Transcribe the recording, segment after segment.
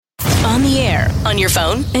On the air, on your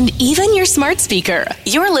phone, and even your smart speaker.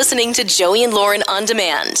 You're listening to Joey and Lauren On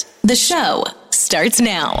Demand. The show starts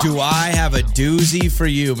now. Do I have a doozy for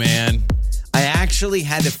you, man? I actually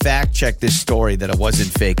had to fact check this story that it wasn't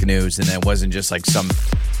fake news and that it wasn't just like some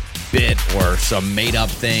bit or some made up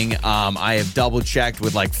thing. I have double checked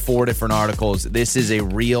with like 4 different articles. This is a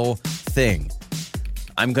real thing.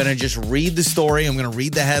 I'm going to just read the story. I'm going to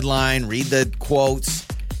read the headline, read the quotes,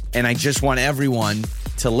 and I just want everyone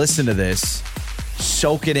to listen to this,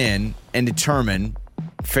 soak it in, and determine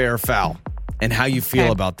fair or foul and how you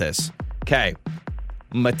feel about this. Okay.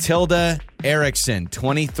 Matilda Erickson,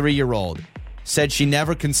 23-year-old, said she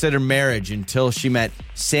never considered marriage until she met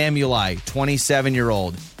Samueli,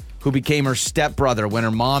 27-year-old, who became her stepbrother when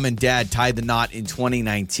her mom and dad tied the knot in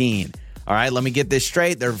 2019. All right, let me get this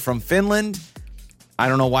straight. They're from Finland. I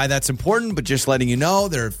don't know why that's important, but just letting you know,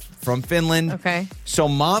 they're from Finland. Okay. So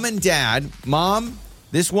mom and dad,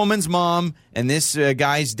 this woman's mom and this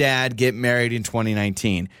guy's dad get married in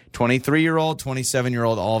 2019. 23-year-old,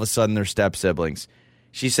 27-year-old, all of a sudden they're step-siblings.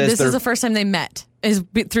 She says this is the first time they met, is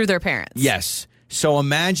through their parents. Yes. So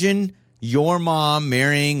imagine your mom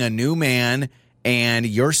marrying a new man and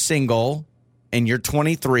you're single and you're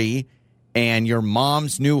 23 and your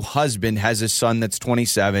mom's new husband has a son that's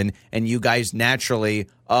 27 and you guys naturally,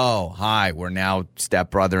 we're now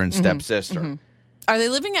stepbrother and stepsister. Mm-hmm. Are they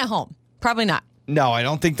living at home? Probably not. No, I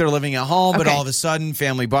don't think they're living at home, but all of a sudden,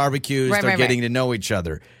 family barbecues, they're getting to know each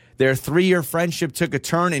other. Their 3-year friendship took a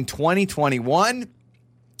turn in 2021.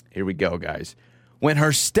 Here we go, guys. When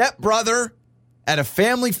her stepbrother at a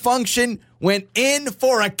family function went in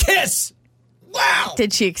for a kiss. Wow.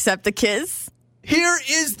 Did she accept the kiss? Here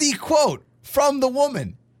is the quote from the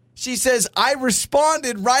woman. She says, I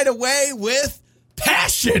responded right away with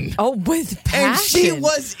passion. Oh, with passion. And she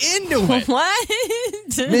was into it. What?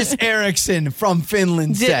 Miss Erickson from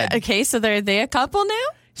Finland said. Okay, so are they a couple now?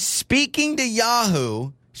 Speaking to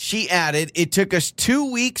Yahoo, she added, it took us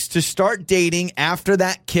 2 weeks to start dating after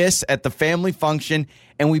that kiss at the family function,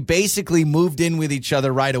 and we basically moved in with each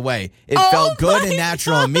other right away. It felt good and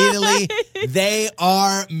natural immediately. They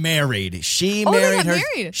are married. She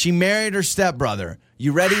married her stepbrother.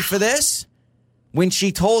 You ready for this? When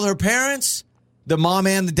she told her parents, the mom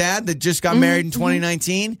and the dad that just got married in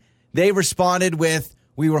 2019, they responded with,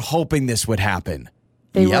 we were hoping this would happen.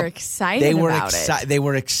 They were excited about it. They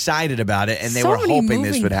were excited about it, and they were hoping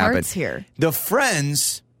this would happen. Here. The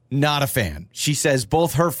friends, not a fan. She says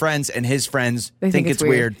both her friends and his friends think it's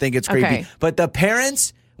weird, think it's creepy. Okay. But the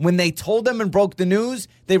parents, when they told them and broke the news,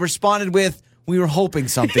 they responded with, we were hoping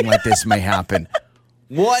something like this may happen.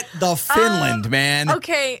 What the Finland, man?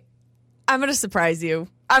 Okay, I'm going to surprise you.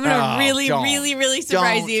 I'm going to really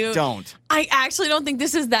surprise you. Don't. I actually don't think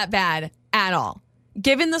this is that bad at all.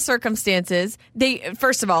 Given the circumstances,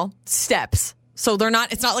 first of all, steps. So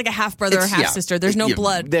it's not like a half brother or half sister. There's no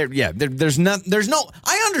blood. There's no,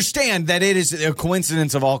 I understand that it is a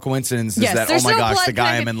coincidence of all coincidences that, oh my gosh, the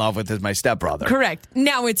guy I'm in love with is my stepbrother. Correct.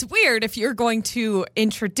 Now, it's weird if you're going to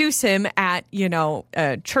introduce him at,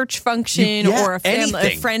 a church function or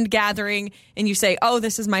a friend gathering, and you say, oh,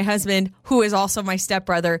 this is my husband, who is also my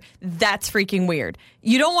stepbrother. That's freaking weird.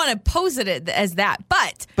 You don't want to pose it as that.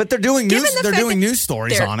 But they're doing news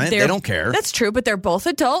stories on it. They don't care. That's true, but they're both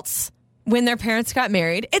adults. When their parents got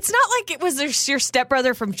married, it's not like it was your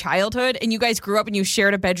stepbrother from childhood and you guys grew up and you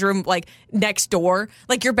shared a bedroom like next door.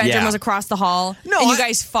 Like your bedroom was across the hall and you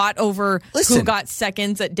guys fought over who got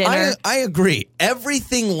seconds at dinner. I agree.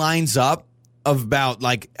 Everything lines up about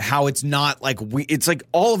like how it's not like it's like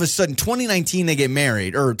all of a sudden 2019 they get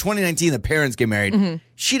married or 2019 the parents get married. Mm-hmm.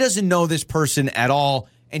 She doesn't know this person at all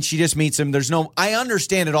and she just meets him. I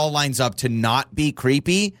understand it all lines up to not be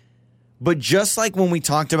creepy. But just like when we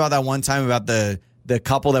talked about that one time about the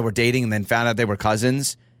couple that were dating and then found out they were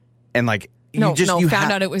cousins, and like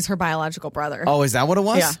found out it was her biological brother. Oh, is that what it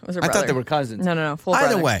was? Yeah, it was her brother. I thought they were cousins. No, full brother.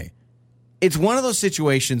 Either way, it's one of those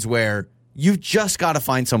situations where you just got to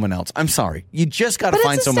find someone else. I'm sorry, you just got to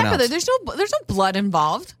find someone else. There's no blood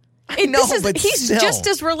involved. But he's still. just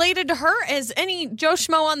as related to her as any Joe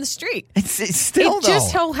Schmo on the street. It's still, it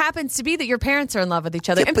just so happens to be that your parents are in love with each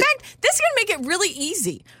other. In fact, this can make it really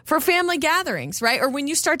easy for family gatherings, right? Or when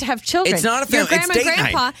you start to have children. It's not a family. Your grandma it's date and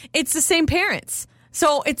grandpa, night. It's the same parents.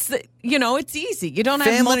 So it's easy. You don't have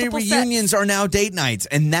family multiple reunions sets. are now date nights,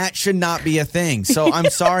 and that should not be a thing. So I'm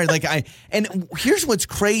sorry. And here's what's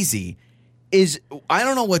crazy is I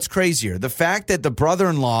don't know what's crazier: the fact that the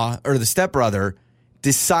brother-in-law or the stepbrother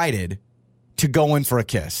decided to go in for a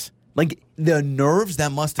kiss. Like the nerves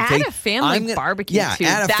that must have taken. At a family barbecue, too.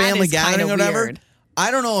 At a family gathering or whatever. Weird.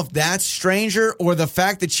 I don't know if that's stranger or the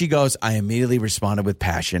fact that she goes, I immediately responded with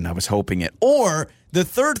passion. I was hoping it. Or the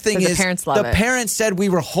third thing is the parents said we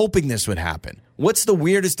were hoping this would happen. What's the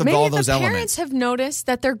weirdest of all those elements? Maybe the parents have noticed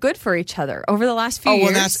that they're good for each other over the last few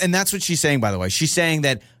years. That's what she's saying, by the way. She's saying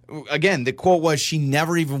that, again, the quote was she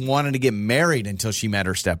never even wanted to get married until she met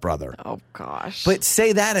her stepbrother. Oh, gosh. But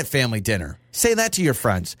say that at family dinner. Say that to your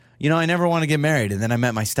friends. I never want to get married, and then I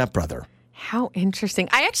met my stepbrother. How interesting.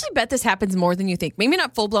 I actually bet this happens more than you think. Maybe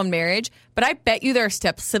not full-blown marriage, but I bet you there are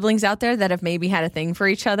step-siblings out there that have maybe had a thing for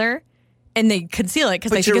each other, and they conceal it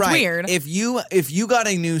because they think it's weird. If you got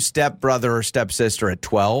a new stepbrother or stepsister at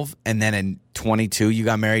 12, and then in 22 you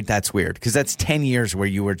got married, that's weird, because that's 10 years where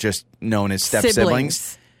you were just known as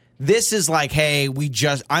step-siblings. This is like, hey,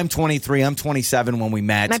 I'm 23, I'm 27 when we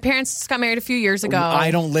met. My parents just got married a few years ago. I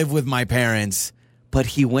don't live with my parents. But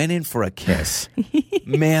he went in for a kiss.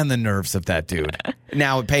 Man, the nerves of that dude.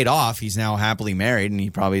 Now, it paid off. He's now happily married, and he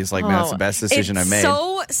probably is like, man, that's the best decision I made. It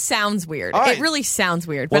so sounds weird. Right. It really sounds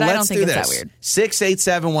weird, but I don't think it's that weird.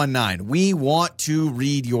 68719. We want to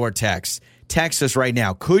read your text. Text us right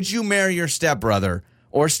now. Could you marry your stepbrother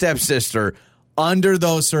or stepsister under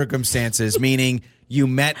those circumstances, meaning you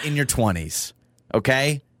met in your 20s?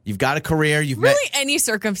 Okay? You've got a career. Any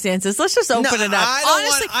circumstances. Let's just open it up.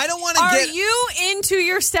 Honestly, I don't want to Are you into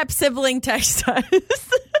your step-sibling? Text us.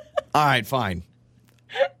 All right, fine.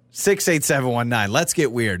 68719. Let's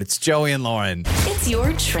get weird. It's Joey and Lauren. It's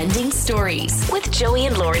your trending stories with Joey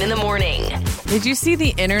and Lauren in the morning. Did you see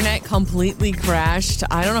the internet completely crashed?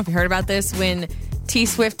 I don't know if you heard about this when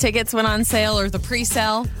T-Swift tickets went on sale, or the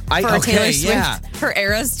pre-sale for Taylor Swift, her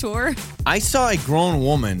Eras tour. I saw a grown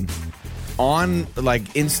woman on like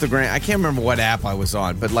Instagram, I can't remember what app I was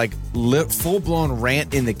on, but like full-blown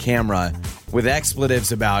rant in the camera with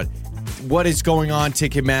expletives about what is going on.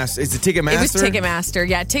 Ticketmaster. Is it Ticketmaster? It was Ticketmaster.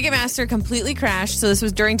 Yeah, Ticketmaster completely crashed. So this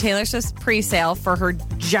was during Taylor Swift's pre-sale for her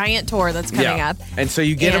giant tour that's coming up. And so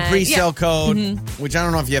you get a pre-sale code, which I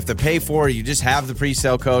don't know if you have to pay for. You just have the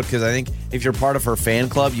pre-sale code, because I think if you're part of her fan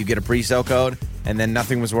club, you get a pre-sale code, and then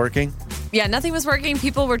nothing was working. Yeah, nothing was working.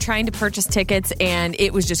 People were trying to purchase tickets, and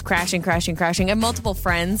it was just crashing. And multiple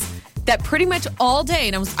friends that pretty much all day,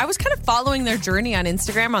 and I was kind of following their journey on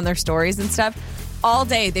Instagram, on their stories and stuff. All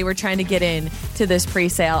day they were trying to get in to this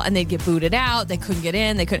pre-sale, and they'd get booted out. They couldn't get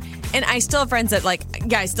in. And I still have friends that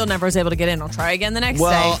I still never was able to get in. I'll try again the next day.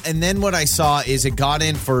 Well, and then what I saw is it got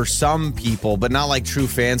in for some people, but not like true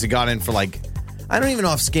fans. It got in for I don't even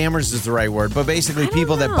know if scammers is the right word, but basically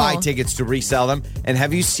people that buy tickets to resell them. And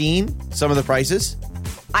have you seen some of the prices?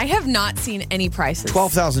 I have not seen any prices.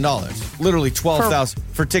 $12,000. Literally $12,000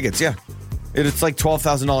 for tickets, yeah. It's like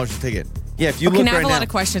 $12,000 a ticket. Yeah, if you look right now. I have a lot of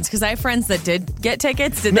questions, because I have friends that did get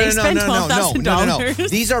tickets. Did they spend $12,000? No.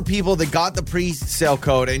 These are people that got the pre-sale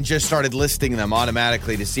code and just started listing them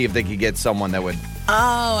automatically to see if they could get someone that would.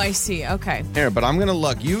 Oh, I see. Okay. Here, but I'm going to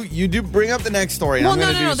look. You do bring up the next story. Well,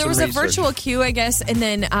 no. There was a virtual queue, I guess, and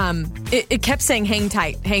then it kept saying hang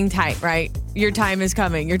tight, right? Your time is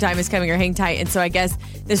coming, or hang tight. And so I guess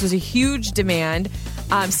this was a huge demand.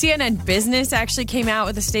 CNN Business actually came out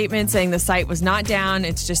with a statement saying the site was not down.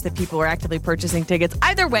 It's just that people were actively purchasing tickets.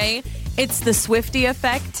 Either way, it's the Swiftie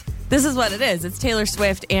effect. This is what it is. It's Taylor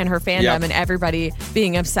Swift and her fandom and everybody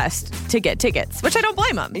being obsessed to get tickets, which I don't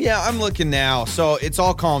blame them. Yeah, I'm looking now. So it's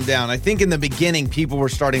all calmed down. I think in the beginning, people were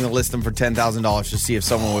starting to list them for $10,000 to see if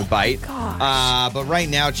someone would bite. Gosh. But right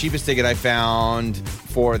now, cheapest ticket I found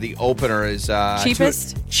for the opener is...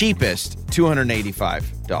 cheapest? Cheapest,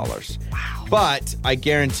 $285. Wow. But I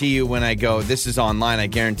guarantee you when I go, this is online, I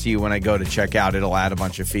guarantee you when I go to check out, it'll add a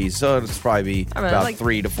bunch of fees. So it'll probably be about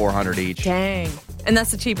 $300 to $400 each. Dang. And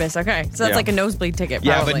that's the cheapest. Okay. So that's like a nosebleed ticket,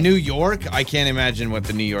 probably. Yeah, but New York, I can't imagine what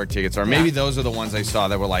the New York tickets are. Maybe those are the ones I saw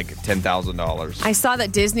that were like $10,000. I saw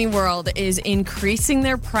that Disney World is increasing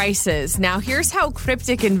their prices. Now, here's how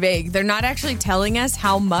cryptic and vague. They're not actually telling us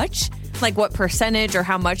how much, like what percentage or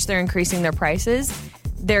how much they're increasing their prices.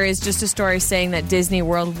 There is just a story saying that Disney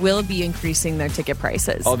World will be increasing their ticket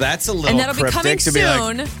prices. Oh, that's a little and that'll cryptic be coming to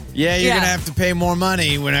soon. Be like, yeah, you're going to have to pay more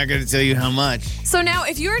money. We're not going to tell you how much. So now,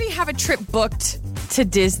 if you already have a trip booked to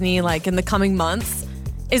Disney, like in the coming months,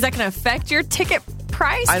 is that going to affect your ticket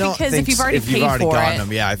price? I don't because think if you've already gotten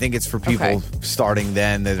them, yeah, I think it's for people starting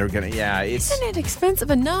then that are going to, Isn't it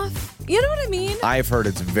expensive enough? You know what I mean? I've heard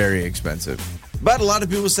it's very expensive. But a lot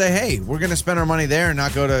of people say, hey, we're going to spend our money there and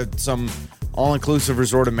not go to some all-inclusive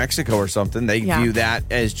resort in Mexico or something. They view that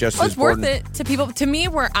as just as important. It's worth it to people. To me,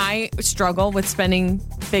 where I struggle with spending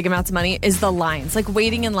big amounts of money is the lines. Like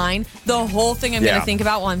waiting in line. The whole thing I'm going to think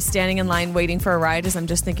about while I'm standing in line waiting for a ride is I'm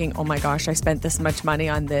just thinking, oh my gosh, I spent this much money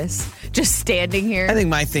on this. Just standing here. I think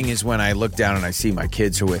my thing is when I look down and I see my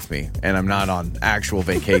kids are with me and I'm not on actual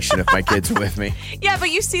vacation if my kids are with me. Yeah, but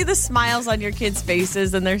you see the smiles on your kids'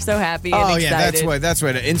 faces and they're so happy and excited. Yeah, that's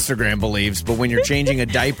what Instagram believes. But when you're changing a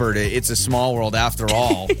diaper, it's a small world after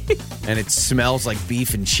all. And it smells like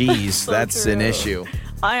beef and cheese. That's an issue.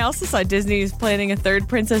 I also saw Disney is planning a third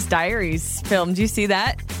Princess Diaries film. Do you see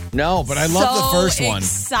that? No, but I love the first one.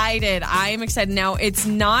 I am excited. Now, it's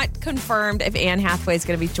not confirmed if Anne Hathaway is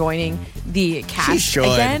going to be joining the cast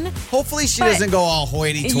again. Hopefully she doesn't go all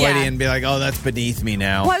hoity-toity and be like, oh, that's beneath me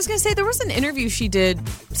now. Well, I was going to say, there was an interview she did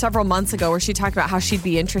several months ago where she talked about how she'd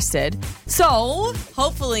be interested. So,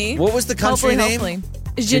 hopefully. What was the country name? Hopefully.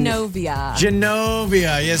 Genovia.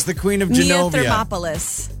 Genovia. Yes, the Queen of Genovia. Near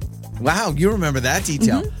Thermopolis. Wow, you remember that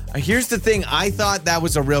detail. Here's the thing. I thought that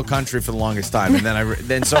was a real country for the longest time, and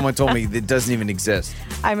then someone told me it doesn't even exist.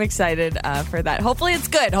 I'm excited for that. Hopefully it's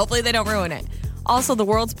good. Hopefully they don't ruin it. Also, the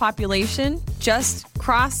world's population just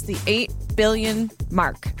crossed the 8 billion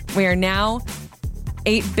mark. We are now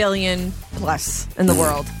 8 billion plus in the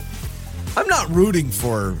world. I'm not rooting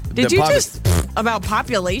for Did you just about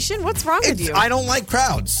population? What's wrong with you? I don't like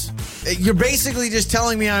crowds. You're basically just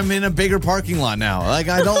telling me I'm in a bigger parking lot now. Like,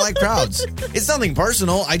 I don't like crowds. It's nothing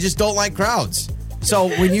personal. I just don't like crowds. So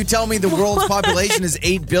when you tell me the world's population is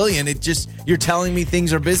 8 billion, you're telling me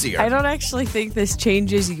things are busier. I don't actually think this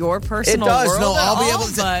changes your personal world. It does. World No, I'll be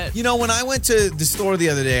able to. But... You know, when I went to the store the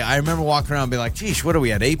other day, I remember walking around and being like, geez, what are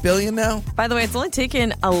we at, 8 billion now? By the way, it's only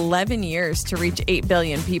taken 11 years to reach 8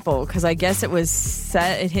 billion people because I guess it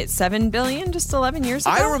hit 7 billion just 11 years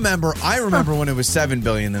ago. I remember when it was 7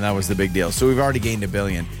 billion and that was the big deal. So we've already gained 1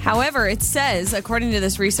 billion. However, it says, according to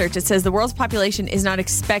this research, it says the world's population is not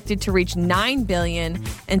expected to reach 9 billion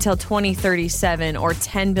until 2037 or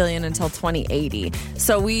 10 billion until 2080.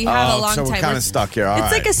 So we have a long time. So we're kind of stuck here. All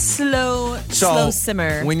it's right. like a slow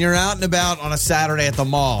simmer. When you're out and about on a Saturday at the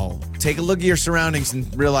mall, take a look at your surroundings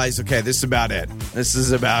and realize, okay, this is about it. This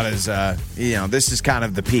is about as, this is kind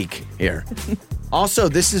of the peak here. Also,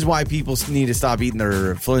 this is why people need to stop eating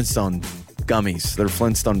their Flintstone gummies, their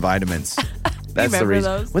Flintstone vitamins. That's the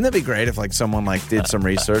reason. Those? Wouldn't that be great if someone did some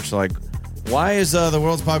research why is the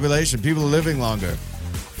world's population, people are living longer?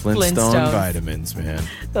 Flintstone vitamins, man.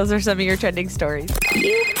 Those are some of your trending stories.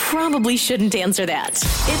 You probably shouldn't answer that.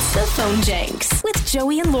 It's the Phone Jenks with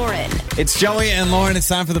Joey and Lauren. It's Joey and Lauren. It's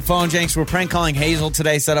time for the Phone Jenks. We're prank calling Hazel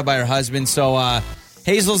today, set up by her husband. So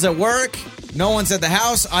Hazel's at work. No one's at the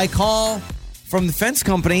house. I call from the fence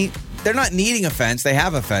company. They're not needing a fence. They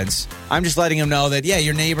have a fence. I'm just letting them know that,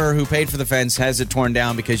 your neighbor who paid for the fence has it torn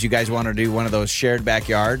down because you guys want to do one of those shared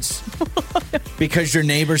backyards. Because your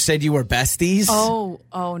neighbor said you were besties. Oh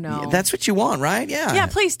no. Yeah, that's what you want, right? Yeah. Yeah,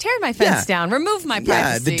 please tear my fence down. Remove my privacy.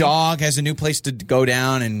 Yeah, the dog has a new place to go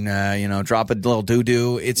down and, drop a little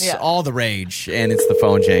doo-doo. It's all the rage, and it's the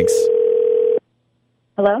Phone Jenks.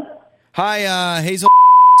 Hello? Hi, Hazel.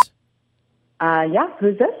 Yeah,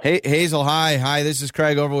 who's this? Hey, Hazel, hi. Hi, this is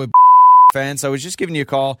Craig over with Fence. I was just giving you a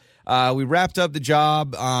call. We wrapped up the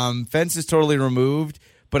job. Fence is totally removed,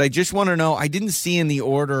 but I just want to know, I didn't see in the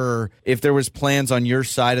order if there was plans on your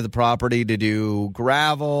side of the property to do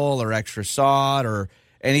gravel or extra sod or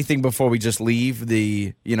anything before we just leave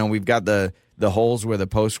we've got the holes where the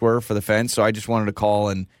posts were for the fence. So I just wanted to call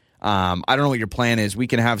and I don't know what your plan is. We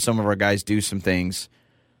can have some of our guys do some things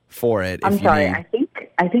for it. I'm sorry.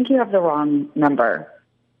 I think you have the wrong number.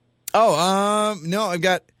 Oh, no, I've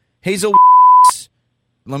got Hazel.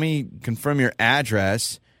 Let me confirm your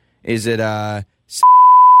address. Is it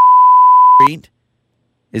Street?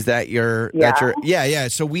 Is that your? Yeah. That's your, yeah.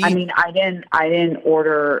 So I didn't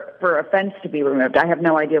order for a fence to be removed. I have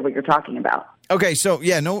no idea what you're talking about. Okay, so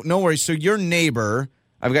no worries. So your neighbor,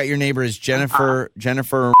 I've got your neighbor is Jennifer.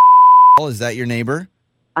 Jennifer, is that your neighbor?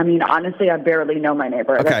 I mean, honestly, I barely know my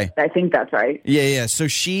neighbor. Okay. I think that's right. Yeah. So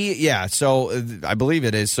so I believe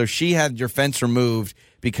it is. So she had your fence removed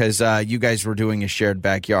because you guys were doing a shared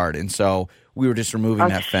backyard. And so we were just removing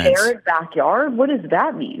that fence. A shared backyard? What does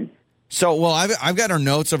that mean? So, well, I've got her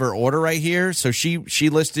notes of her order right here. So she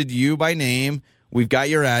listed you by name. We've got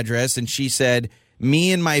your address. And she said,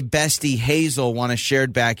 me and my bestie Hazel want a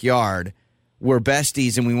shared backyard. We're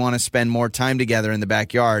besties and we want to spend more time together in the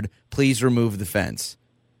backyard. Please remove the fence.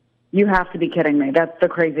 You have to be kidding me. That's the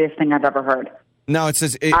craziest thing I've ever heard. No, it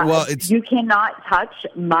says, you cannot touch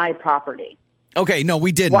my property. Okay, no,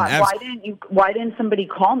 we didn't. Why didn't somebody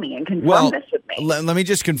call me and confirm this with me? Let me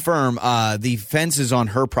just confirm. The fence is on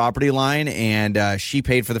her property line, and she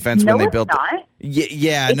paid for the fence when they built it. No, it's not.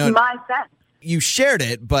 Yeah, it's my fence. you shared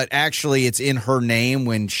it, but actually it's in her name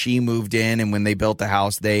when she moved in and when they built the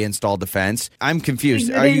house, they installed the fence. I'm confused.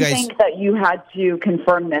 You didn't think that you had to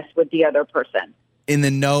confirm this with the other person? In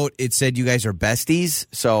the note, it said you guys are besties,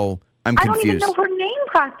 so I'm confused. I don't even know her name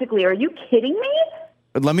practically. Are you kidding me?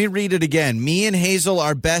 Let me read it again. Me and Hazel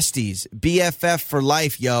are besties. BFF for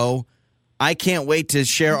life, yo. I can't wait to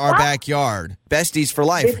share our backyard. Besties for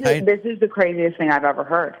life, right? This is the craziest thing I've ever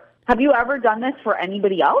heard. Have you ever done this for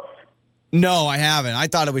anybody else? No, I haven't. I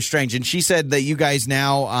thought it was strange. And she said that you guys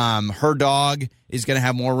now, her dog is going to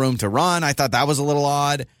have more room to run. I thought that was a little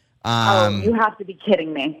odd. You have to be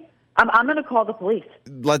kidding me. I'm going to call the police.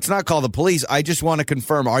 Let's not call the police. I just want to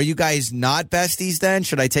confirm. Are you guys not besties then?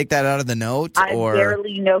 Should I take that out of the note? I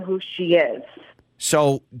barely know who she is.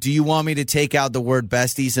 So do you want me to take out the word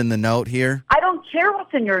besties in the note here? I don't care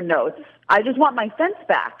what's in your notes. I just want my fence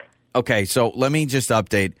back. Okay, so let me just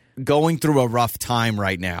update. Going through a rough time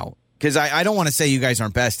right now. Because I don't want to say you guys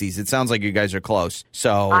aren't besties. It sounds like you guys are close.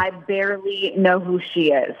 So I barely know who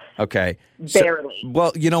she is. Okay. Barely.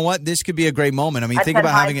 Well, you know what? This could be a great moment. I mean, think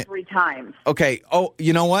about having it 3 times. Okay. Oh,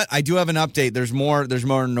 you know what? I do have an update. There's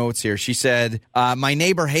more notes here. She said, my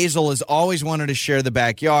neighbor Hazel has always wanted to share the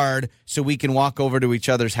backyard so we can walk over to each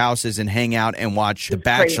other's houses and hang out and watch The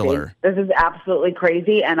Bachelor. Crazy. This is absolutely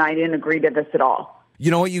crazy, and I didn't agree to this at all. You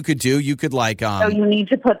know what you could do? You could So you need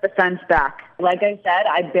to put the fence back. Like I said,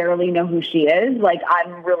 I barely know who she is. Like,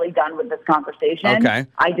 I'm really done with this conversation. Okay.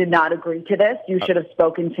 I did not agree to this. You should have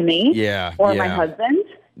spoken to me. Or my husband.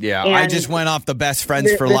 Yeah, I just went off the best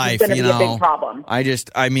friends for life. This is going to be a big problem.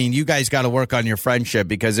 I mean, you guys got to work on your friendship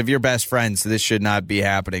because if you're best friends, this should not be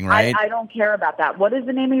happening, right? I don't care about that. What is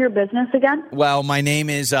the name of your business again? Well, my name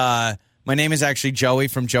is actually Joey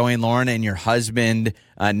from Joey and Lauren, and your husband,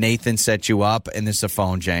 Nathan, set you up, and this is a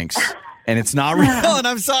Phone Jenks. And it's not real, and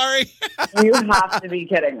I'm sorry. You have to be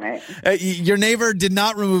kidding me. Your neighbor did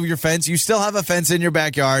not remove your fence. You still have a fence in your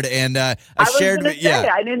backyard, and I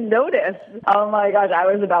didn't notice. Oh my gosh, I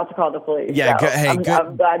was about to call the police. Yeah, so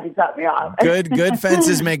I'm glad you cut me off. Good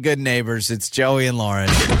fences make good neighbors. It's Joey and Lauren.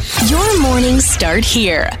 Your mornings start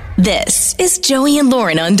here. This is Joey and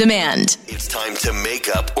Lauren on Demand. It's time to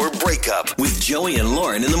make up or break up with Joey and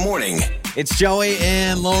Lauren in the morning. It's Joey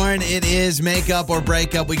and Lauren. It is Make Up or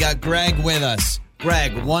Break Up. We got Greg with us.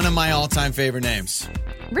 Greg, one of my all-time favorite names.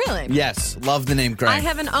 Really? Yes, love the name Greg. I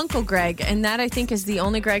have an uncle Greg, and that I think is the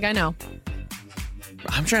only Greg I know.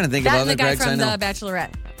 I'm trying to think of other Gregs I know. That and the guy from The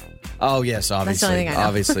Bachelorette. Oh, yes, obviously. That's the only thing I know.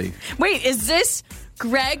 Obviously. Wait, is this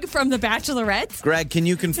Greg from The Bachelorette? Greg, can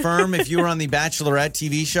you confirm if you were on The Bachelorette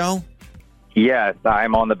TV show? Yes,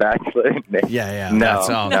 I'm on The Bachelor. Yeah. No.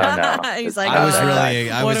 He's like, I was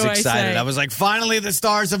excited. Say? I was like, finally the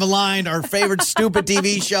stars have aligned. Our favorite stupid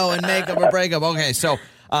TV show and Make Up or Break Up. Okay, so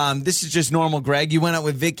this is just normal Greg. You went out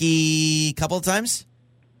with Vicky a couple of times?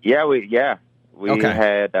 Yeah, we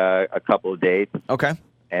had a couple of dates. Okay.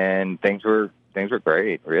 And things were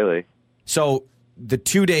great, really. So the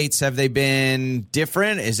 2 dates, have they been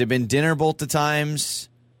different? Has it been dinner both the times?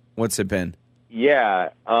 What's it been?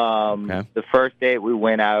 Yeah. Okay. The first date we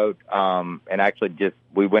went out and actually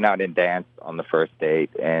we went out and danced on the first date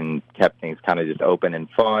and kept things kind of just open and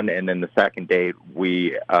fun. And then the second date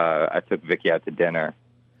I took Vicky out to dinner.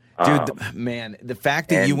 Dude, the fact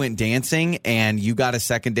that you went dancing and you got a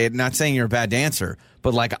second date, not saying you're a bad dancer,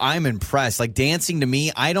 but like I'm impressed. Like dancing to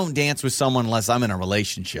me, I don't dance with someone unless I'm in a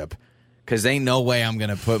relationship because ain't no way I'm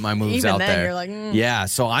going to put my moves Even out then, there. You're like, Yeah,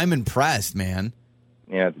 so I'm impressed, man.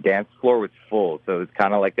 The dance floor was full, so it was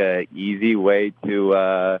kind of like a easy way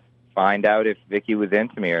to find out if Vicky was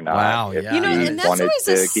into me or not. Wow, if yeah. And that's always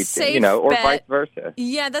a safe or bet. vice versa.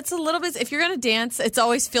 Yeah, that's a little bit. If you're going to dance, it's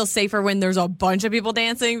always feels safer when there's a bunch of people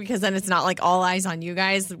dancing because then it's not like all eyes on you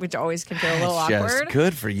guys, which always can feel a little awkward. Just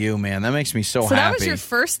good for you, man. That makes me so happy. So that was your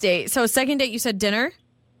first date. So second date, you said dinner?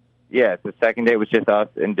 Yeah, the second date was just us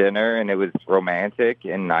and dinner, and it was romantic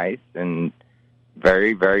and nice and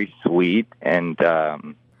very, very sweet. And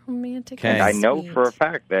romantic. Okay. and I know sweet. for a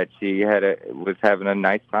fact that she was having a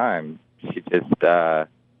nice time. She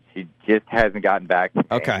just hasn't gotten back to me.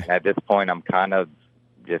 Okay. And at this point, I'm kind of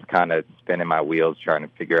spinning my wheels trying to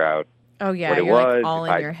figure out Oh yeah, what it you're was. like all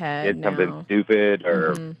if in your head did something now. stupid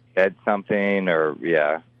or said something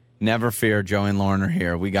or Never fear, Joey and Lauren are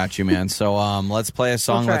here. We got you, man. So let's play a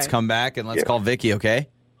song. We'll Let's come back and let's call Vicky, okay?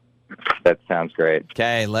 That sounds great.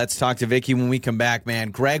 Okay, let's talk to Vicky when we come back,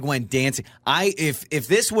 man. Greg went dancing. If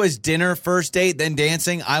this was dinner, first date, then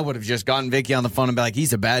dancing, I would have just gotten Vicky on the phone and be like,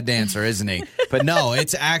 he's a bad dancer, isn't he? But no,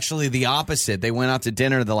 it's actually the opposite. They went out to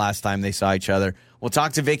dinner the last time they saw each other. We'll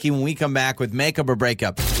talk to Vicky when we come back with Make Up or Break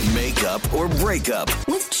Up. Make Up or Break Up.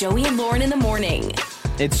 With Joey and Lauren in the morning.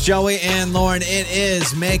 It's Joey and Lauren. It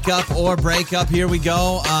is Makeup or Breakup. Here we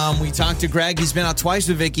go. We talked to Greg. He's been out twice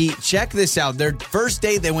with Vicky. Check this out. Their first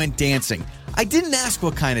date, they went dancing. I didn't ask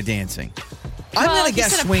what kind of dancing. I'm going to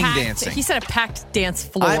guess swing dancing. He said a packed dance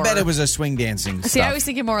floor. I bet it was a swing dancing stuff. See, I was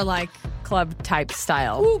thinking more like club-type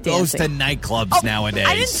style Who dancing. goes to nightclubs nowadays?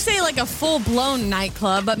 I didn't say like a full-blown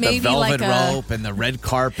nightclub, but maybe the velvet like a... rope and the red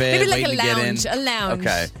carpet. Maybe like waiting a to lounge. get in. A lounge.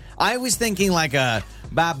 Okay. I was thinking like a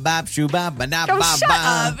bop bop shoo bop ba da Oh, bop shut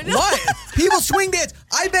up. What? People swing dance.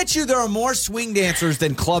 I bet you there are more swing dancers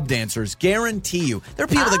than club dancers. Guarantee you. There are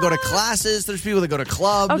people that go to classes. There's people that go to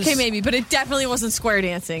clubs. Okay, maybe, but it definitely wasn't square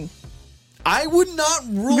dancing. I would not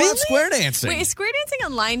rule out square dancing. Wait, is square dancing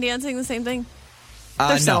and line dancing the same thing?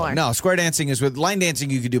 They're No. Square dancing is with line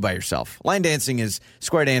dancing you could do by yourself. Line dancing is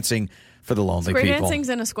square dancing for the lonely square people. Square dancing's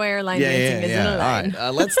in a square, line dancing is in a line. All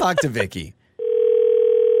right, let's talk to Vicky.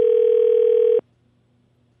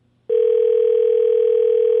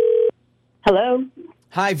 Hello?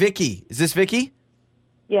 Hi, Vicky. Is this Vicky?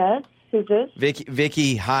 Yes, who's this?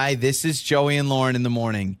 Vicky, hi. This is Joey and Lauren in the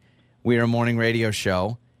morning. We are a morning radio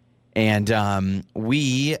show. And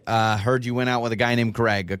we heard you went out with a guy named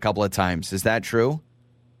Greg a couple of times. Is that true?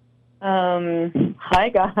 Hi,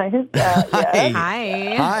 guys. Yes.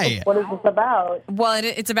 Hi. What is this about? Well,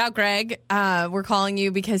 it's about Greg. We're calling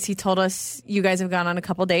you because he told us you guys have gone on a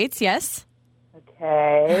couple dates, yes?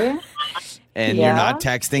 Okay. And you're not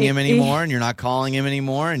texting him anymore, and you're not calling him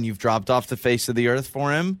anymore, and you've dropped off the face of the earth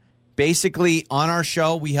for him. Basically, on our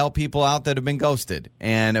show, we help people out that have been ghosted.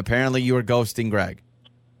 And apparently you were ghosting Greg.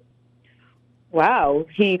 Wow,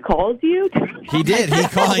 he called you? He did. He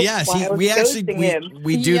called. Yes,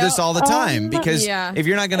 we do this all the time because if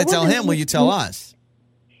you're not going to tell him, will you tell us?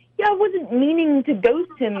 Yeah, I wasn't meaning to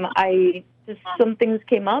ghost him. Some things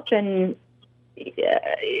came up and.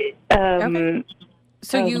 Okay.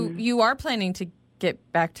 So you are planning to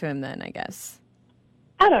get back to him then, I guess.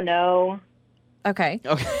 I don't know. Okay.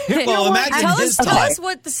 Well, imagine tell his us, tell us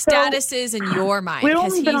what the status is in your mind. We've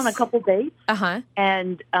only been on a couple dates. Uh-huh.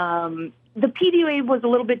 And the PDA was a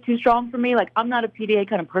little bit too strong for me. Like, I'm not a PDA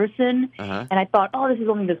kind of person. Uh-huh. And I thought, this is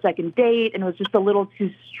only the second date. And it was just a little too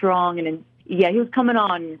strong. And he was coming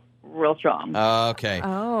on real strong. Okay.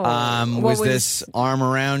 Oh. Was this arm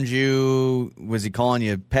around you? Was he calling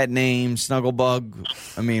you pet names, Snugglebug?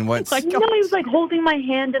 I mean, what's... No, he was like holding my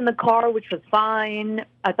hand in the car, which was fine.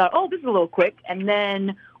 I thought, this is a little quick. And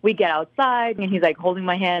then we get outside, and he's like holding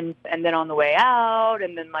my hand, and then on the way out,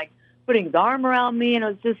 and then like putting his arm around me, and it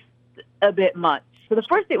was just a bit much. So the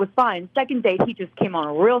first date was fine. Second date, he just came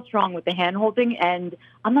on real strong with the hand holding, and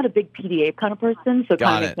I'm not a big PDA kind of person, so it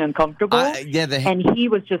kind of makes me uncomfortable. And he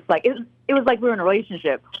was just like, it was like we were in a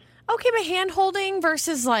relationship. Okay, but hand holding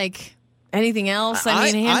versus like anything else?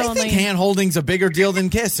 I mean, I think hand holding's a bigger deal than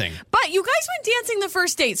kissing. But you guys went dancing the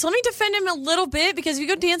first date, so let me defend him a little bit, because if you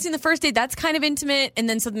go dancing the first date, that's kind of intimate, and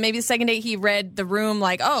then so maybe the second date he read the room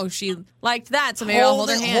like, she liked that, so maybe I'll hold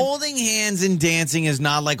her hand. Holding hands in dancing is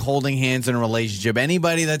not like holding hands in a relationship.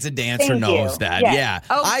 Anybody that's a dancer knows that. Yeah.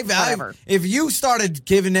 Whatever. If you started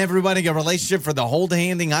giving everybody a relationship for the hold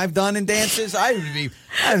handing I've done in dances,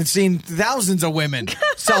 I've seen thousands of women.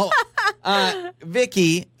 So,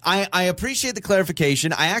 Vicky, I appreciate the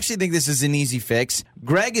clarification. I actually think this is an easy fix.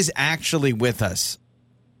 Greg is actually with us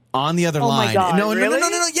on the other line. My God, No.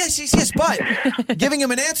 Yes. But giving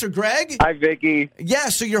him an answer, Greg. Hi, Vicky. Yeah,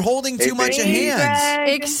 so you're holding too much of hands.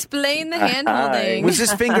 Greg. Explain the hand holding. Was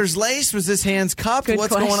this fingers laced? Was this hands cupped? Good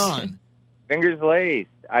What's question. going on? Fingers laced.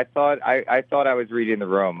 I thought I was reading the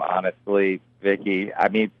room, honestly, Vicky. I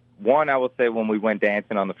mean, one, I will say when we went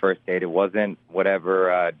dancing on the first date, it wasn't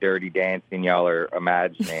whatever dirty dancing y'all are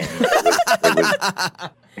imagining.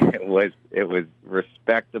 It was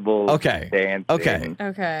respectable dancing.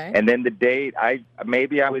 Okay. And then the date, I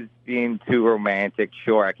was being too romantic.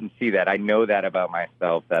 Sure, I can see that. I know that about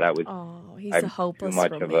myself, that I was. Oh, he's a hopeless too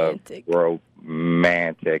much romantic. of a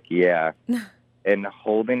romantic, yeah. And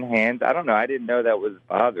holding hands, I don't know. I didn't know that was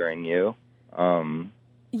bothering you.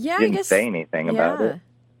 Yeah, I guess, say anything about it.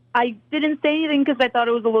 I didn't say anything because I thought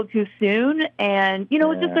it was a little too soon, and it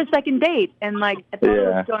was just a second date, and like I thought it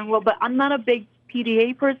was going well. But I'm not a big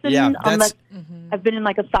PDA person unless I've been in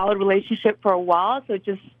like a solid relationship for a while, so it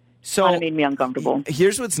just kind of made me uncomfortable.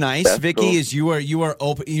 Here's what's nice, that's Vicky, cool. Is you are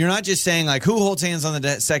open. You're not just saying like who holds hands on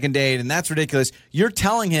the second date, and that's ridiculous. You're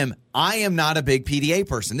telling him I am not a big PDA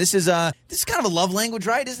person. This is kind of a love language,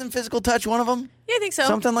 right? Isn't physical touch one of them? Yeah, I think so.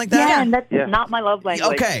 Something like that? Yeah, and that's not my love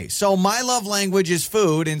language. Okay, so my love language is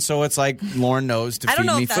food, and so it's like Lauren knows to feed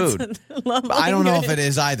me food. I don't know if it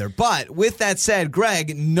is either. But with that said,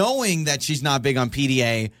 Greg, knowing that she's not big on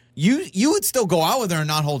PDA, you would still go out with her and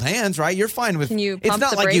not hold hands, right? You're fine with. Can you it's pump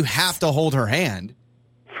not the like you brakes? have to hold her hand.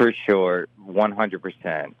 For sure,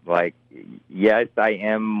 100%. Like, yes, I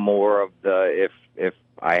am more of the if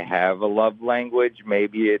I have a love language,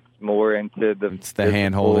 maybe it's more into the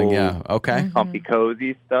hand holding. Yeah, okay, comfy,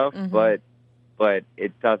 cozy stuff. But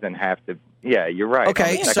it doesn't have to. Yeah, you're right.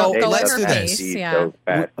 Okay, so let's do this.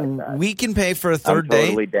 We can pay for a third date. I'm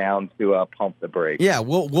totally down to pump the brakes. Yeah,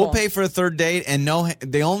 we'll pay for a third date, and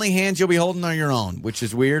the only hands you'll be holding are your own, which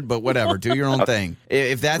is weird, but whatever. Do your own thing.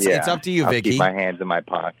 If that's it's up to you, I'll Vicky. Keep my hands in my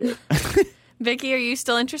pocket. Vicky, are you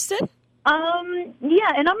still interested?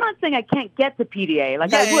 Yeah, and I'm not saying I can't get to PDA.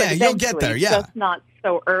 Like I would you'll get there. Yeah, just not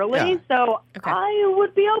so early. Yeah. So I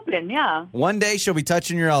would be open. Yeah. One day she'll be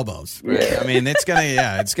touching your elbows. Right? Yeah. I mean, it's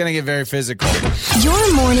gonna get very physical.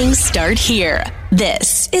 Your mornings start here.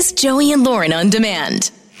 This is Joey and Lauren on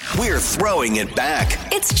Demand. We're throwing it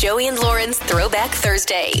back. It's Joey and Lauren's Throwback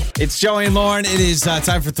Thursday. It's Joey and Lauren. It is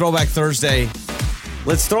time for Throwback Thursday.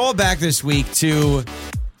 Let's throw it back this week to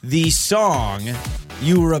the song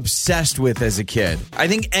you were obsessed with as a kid. I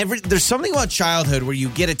think there's something about childhood where you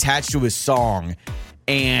get attached to a song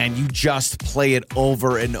and you just play it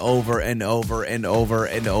over and over and over and over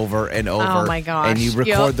and over and over. Oh my gosh. And you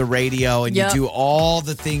record the radio and you do all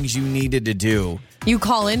the things you needed to do. You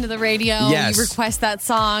call into the radio, you request that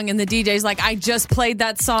song, and the DJ's like, I just played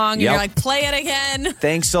that song. And you're like, play it again.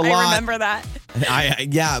 Thanks a lot. I remember that.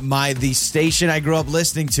 The station I grew up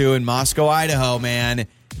listening to in Moscow, Idaho, man.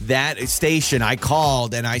 That station, I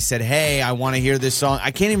called and I said, hey, I want to hear this song. I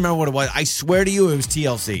can't even remember what it was. I swear to you it was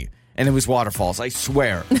TLC and it was Waterfalls. I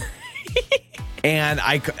swear. And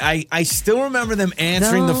I still remember them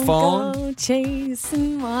answering the phone. Go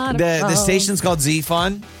chasing waterfalls. The station's called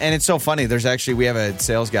Z-Fun, and it's so funny. We have a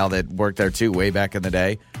sales gal that worked there too way back in the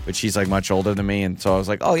day, but she's like much older than me. And so I was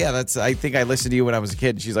like, oh yeah, I think I listened to you when I was a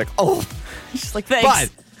kid. And she's like, oh. She's like, thanks. But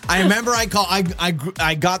I remember I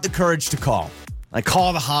got the courage to call. I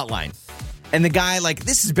call the hotline. And the guy, like,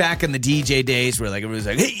 this is back in the DJ days where, like, everybody's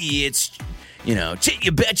like, hey, it's, you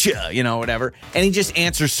betcha, whatever. And he just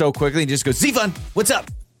answers so quickly. He just goes, Z-Fun, what's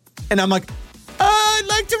up? And I'm like, I'd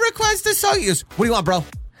like to request a song. He goes, what do you want, bro?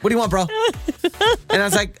 What do you want, bro? And I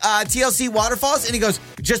was like, TLC Waterfalls? And he goes,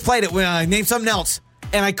 just played it. Name something else.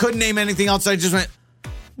 And I couldn't name anything else. So I just went,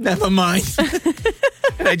 never mind.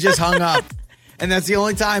 And I just hung up. And that's the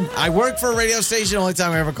only time. I worked for a radio station, the only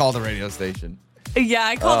time I ever called a radio station. Yeah,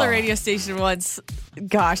 I called a radio station once.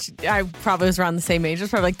 Gosh, I probably was around the same age. I was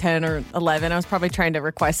probably like 10 or 11. I was probably trying to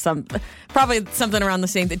request probably something around the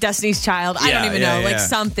same thing. Destiny's Child. I don't even know,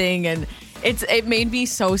 something. And it made me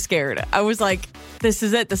so scared. I was like, this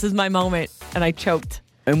is it. This is my moment. And I choked.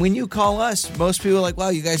 And when you call us, most people are like, wow,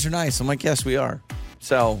 you guys are nice. I'm like, yes, we are.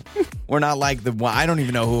 So we're not like I don't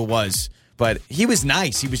even know who it was. But he was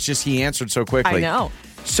nice. He answered so quickly. I know.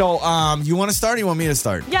 So, you want to start or you want me to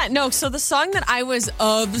start? Yeah, no. So the song that I was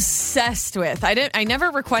obsessed with, I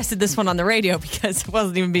never requested this one on the radio because it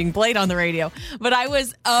wasn't even being played on the radio. But I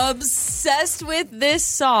was obsessed with this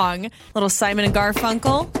song. Little Simon and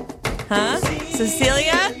Garfunkel. Huh?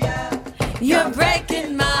 Cecilia? You're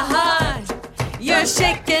breaking my heart. You're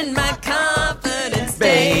shaking my confidence.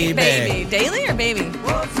 Baby. Daily or baby?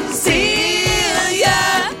 Cecilia,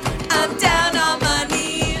 I'm down on my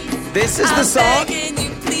knees. This is the song? I'm begging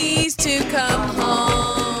you please to come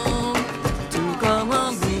home.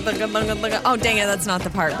 Oh, dang it, that's not the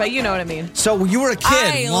part, but you know what I mean. So you were a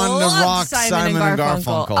kid wanting to rock Simon and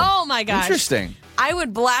Garfunkel. Oh, my gosh. Interesting. I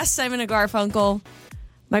would blast Simon and Garfunkel.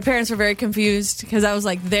 My parents were very confused because I was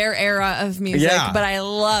like their era of music, but I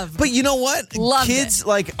loved. But you know what? Loved kids it.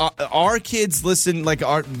 Like our kids listen. Like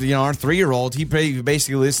our 3-year-old, he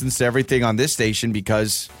basically listens to everything on this station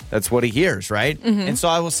because that's what he hears, right? Mm-hmm. And so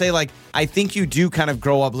I will say, like, I think you do kind of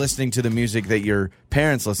grow up listening to the music that your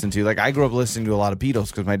parents listen to. Like I grew up listening to a lot of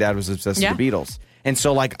Beatles because my dad was obsessed with the Beatles. And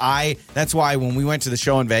so, like, that's why when we went to the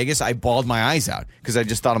show in Vegas, I bawled my eyes out because I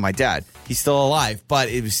just thought of my dad. He's still alive, but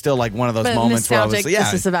it was still like one of those moments where I was like,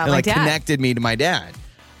 this is about my dad. Connected me to my dad.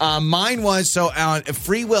 Mine was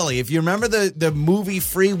Free Willy. If you remember the movie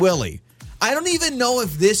Free Willy, I don't even know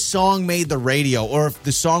if this song made the radio or if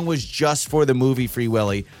the song was just for the movie Free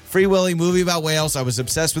Willy. Free Willy, movie about whales. I was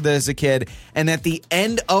obsessed with it as a kid. And at the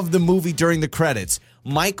end of the movie during the credits,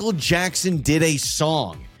 Michael Jackson did a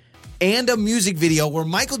song and a music video where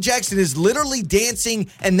Michael Jackson is literally dancing,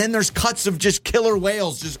 and then there's cuts of just killer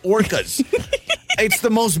whales, just orcas. It's the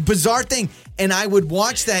most bizarre thing. And I would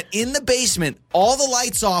watch that in the basement, all the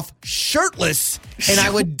lights off, shirtless, and I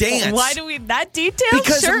would dance. Why do we that detail?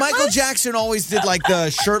 Because shirtless? Michael Jackson always did like the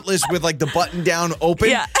shirtless with like the button down open.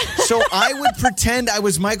 Yeah. So I would pretend I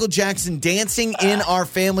was Michael Jackson dancing in our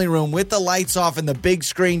family room with the lights off and the big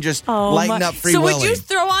screen just lighting up Free Willy. So would you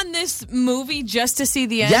throw on this movie just to see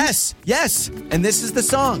the end? Yes. And this is the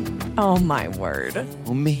song. Oh, my word.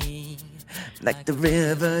 Oh, me, like the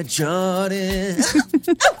River Jordan.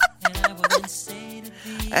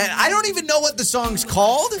 And I don't even know what the song's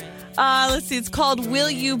called. Let's see. It's called Will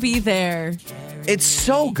You Be There? It's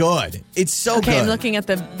so good. It's so good. Okay, I'm looking at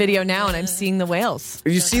the video now, and I'm seeing the whales.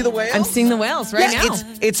 You see the whales? I'm seeing the whales now.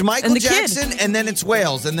 It's Michael Jackson, and then it's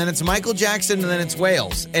whales, and then it's Michael Jackson, and then it's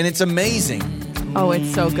whales. And it's amazing. Oh,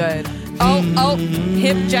 it's so good. Oh,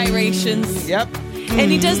 hip gyrations. Yep.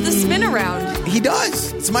 And he does the spin around. He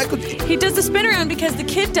does. It's Michael. He does the spin around because the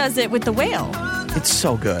kid does it with the whale. It's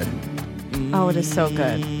so good. Oh, it is so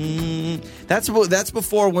good. That's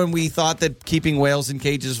before when we thought that keeping whales in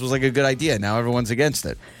cages was like a good idea. Now everyone's against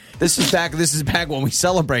it. This is back when we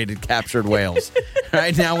celebrated captured whales.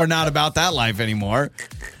 Right now we're not about that life anymore.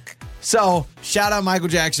 So, shout out Michael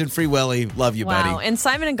Jackson, Free Willy, love you, buddy. Wow, and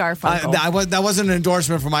Simon and Garfunkel. That wasn't an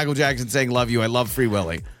endorsement for Michael Jackson saying love you. I love Free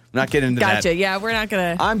Willy. I'm not getting into that. Gotcha. Yeah, we're not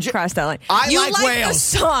going to cross that line. I like whales.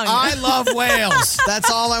 The song. I love whales.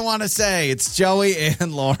 That's all I want to say. It's Joey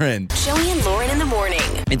and Lauren. Joey and Lauren in the morning.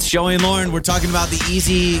 It's Joey and Lauren. We're talking about the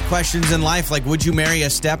easy questions in life, like would you marry a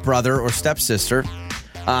stepbrother or stepsister?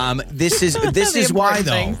 This is why,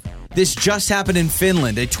 though. This just happened in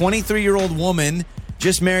Finland. A 23-year-old woman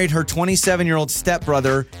just married her 27-year-old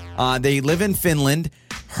stepbrother. They live in Finland.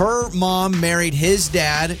 Her mom married his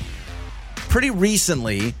dad pretty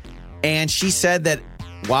recently, and she said that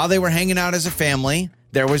while they were hanging out as a family,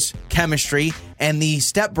 there was chemistry, and the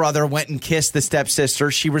stepbrother went and kissed the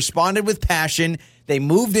stepsister. She responded with passion. They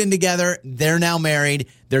moved in together. They're now married.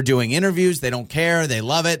 They're doing interviews. They don't care. They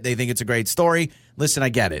love it. They think it's a great story. Listen, I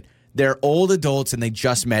get it. They're old adults and they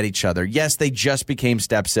just met each other. Yes, they just became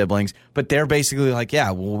step-siblings, but they're basically like,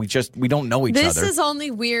 yeah, well, we don't know each other. This is only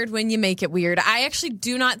weird when you make it weird. I actually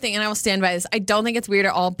do not think, and I will stand by this, I don't think it's weird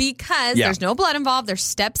at all because there's no blood involved. They're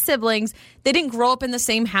step-siblings. They didn't grow up in the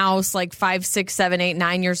same house like 5, 6, 7, 8,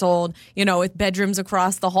 9 years old, with bedrooms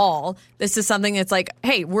across the hall. This is something that's like,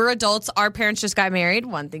 hey, we're adults. Our parents just got married.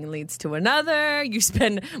 One thing leads to another. You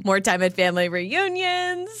spend more time at family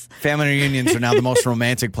reunions. Family reunions are now the most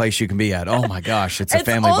romantic place you can be at. Oh, my gosh. It's a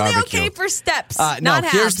family barbecue. It's only okay for steps, not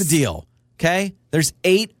halves. Here's the deal, okay? There's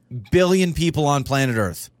 8 billion people on planet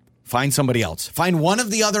Earth. Find somebody else. Find one of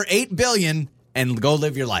the other 8 billion and go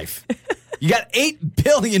live your life. You got 8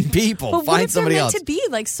 billion people. But find somebody else. What if they're meant to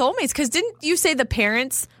be like soulmates? Because didn't you say the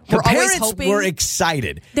parents were always hoping? The parents were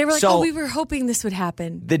excited. They were like, we were hoping this would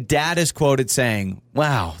happen. The dad is quoted saying,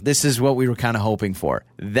 wow, this is what we were kind of hoping for.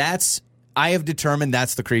 I have determined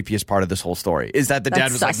that's the creepiest part of this whole story, is that the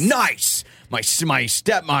dad was like, nice. My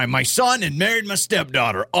son and married my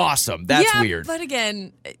stepdaughter. Awesome. That's weird. But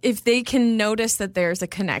again, if they can notice that there's a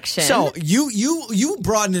connection. So you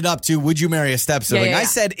broadened it up to, would you marry a step-sibling? Yeah. I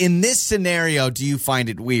said, in this scenario, do you find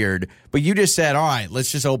it weird? But you just said, all right,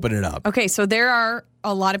 let's just open it up. Okay, so there are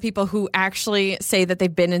a lot of people who actually say that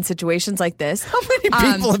they've been in situations like this. How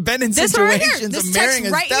many people have been in situations of marrying a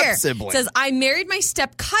step-sibling? It says, I married my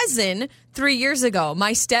step-cousin 3 years ago.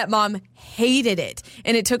 My stepmom hated it.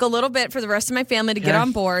 And it took a little bit for the rest of my family to get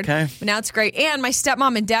on board. Okay. But now it's great. And my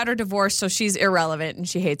stepmom and dad are divorced, so she's irrelevant, and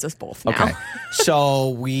she hates us both now. Okay. So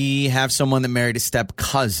we have someone that married a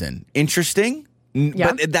step-cousin. Interesting.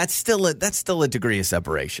 Yeah. But that's still a degree of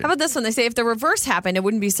separation. How about this one? They say if the reverse happened, it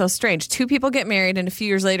wouldn't be so strange. 2 people get married, and a few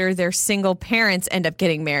years later, their single parents end up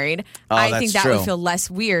getting married. I think that would feel less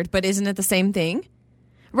weird, but isn't it the same thing?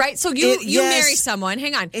 Right? So you marry someone.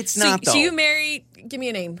 Hang on. It's not, though. So you marry, give me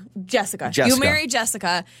a name, Jessica. You marry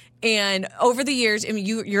Jessica, and over the years,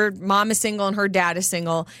 your mom is single and her dad is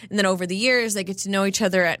single, and then over the years, they get to know each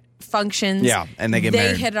other at functions. Yeah, and they get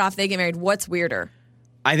married. They hit it off. They get married. What's weirder?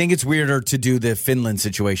 I think it's weirder to do the Finland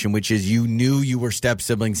situation, which is you knew you were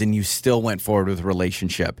step-siblings and you still went forward with a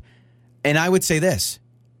relationship. And I would say this.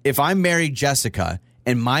 If I married Jessica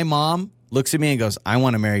and my mom looks at me and goes, I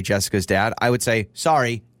want to marry Jessica's dad, I would say,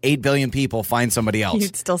 sorry, 8 billion people, find somebody else.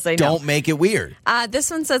 You'd still say no. Don't make it weird.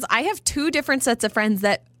 This one says, I have 2 different sets of friends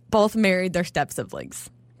that both married their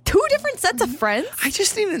step-siblings. 2 different sets of friends? I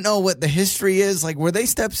just need to know what the history is. Like, were they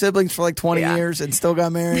step-siblings for like 20 years and still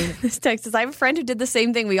got married? This text says, I have a friend who did the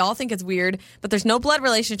same thing. We all think it's weird, but there's no blood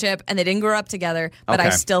relationship, and they didn't grow up together, but I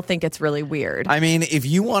still think it's really weird. I mean, if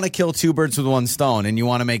you want to kill 2 birds with 1 stone and you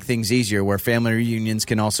want to make things easier where family reunions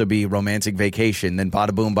can also be romantic vacation, then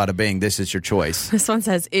bada boom, bada bing, this is your choice. This one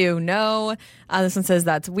says, ew, no. This one says,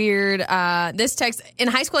 that's weird. This text, in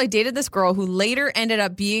high school, I dated this girl who later ended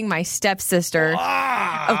up being my stepsister.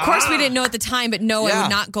 Of course, we didn't know at the time, but no, I would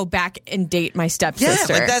not go back and date my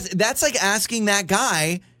stepsister. Yeah, like that's like asking that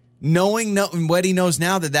guy, knowing what he knows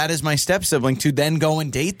now, that is my step-sibling, to then go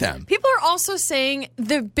and date them. People are also saying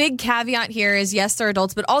the big caveat here is, yes, they're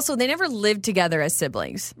adults, but also they never lived together as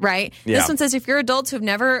siblings, right? Yeah. This one says if you're adults who've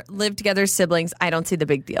never lived together as siblings, I don't see the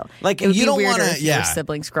big deal. Like, it would you be don't weirder want if you were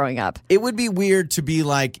siblings growing up. It would be weird to be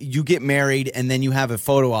like, you get married and then you have a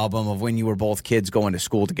photo album of when you were both kids going to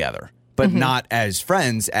school together, but not as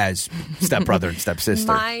friends, as stepbrother and stepsister.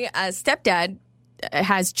 My stepdad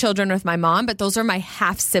has children with my mom, but those are my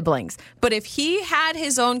half siblings. But if he had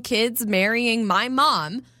his own kids marrying my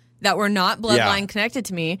mom that were not bloodline connected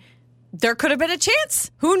to me, there could have been a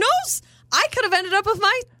chance. Who knows? I could have ended up with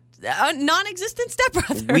my non-existent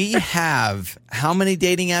stepbrother. We have, how many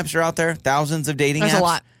dating apps are out there? Thousands of dating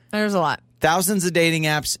apps? There's a lot. Thousands of dating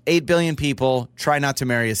apps, 8 billion people. Try not to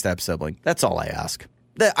marry a step-sibling. That's all I ask.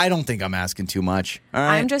 I don't think I'm asking too much. All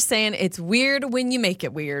right? I'm just saying it's weird when you make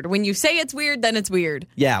it weird. When you say it's weird, then it's weird.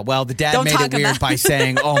 Yeah, well, the dad made it weird by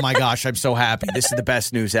saying, oh my gosh, I'm so happy. This is the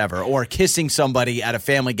best news ever. Or kissing somebody at a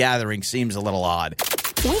family gathering seems a little odd.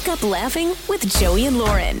 Wake up laughing with Joey and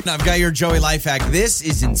Lauren. I've got your Joey life hack. This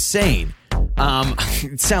is insane.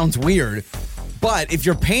 It sounds weird, but if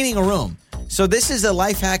you're painting a room, so this is a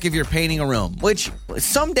life hack if you're painting a room, which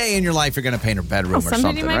someday in your life you're going to paint a bedroom or something,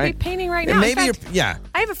 somebody might be painting right now. Maybe I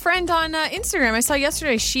have a friend on Instagram I saw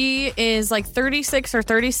yesterday. She is like 36 or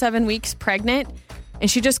 37 weeks pregnant,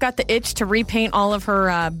 and she just got the itch to repaint all of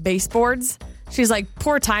her baseboards. She's like,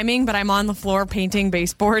 poor timing, but I'm on the floor painting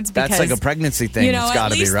baseboards because... That's like a pregnancy thing. It's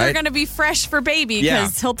got to be, right? At least they're going to be fresh for baby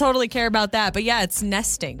because he'll totally care about that. But yeah, it's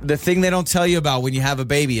nesting. The thing they don't tell you about when you have a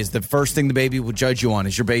baby is the first thing the baby will judge you on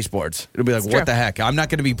is your baseboards. It'll be like, what the heck? I'm not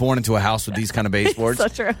going to be born into a house with these kind of baseboards. So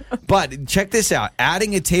true. But check this out.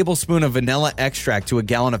 Adding a tablespoon of vanilla extract to a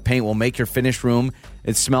gallon of paint will make your finished room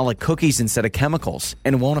smell like cookies instead of chemicals,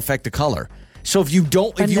 and it won't affect the color. So if you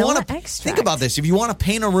want to think about this, if you want to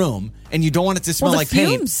paint a room and you don't want it to smell like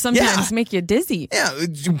paint, fumes sometimes make you dizzy. Yeah,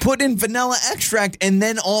 you put in vanilla extract, and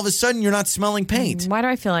then all of a sudden you're not smelling paint. Why do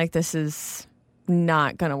I feel like this is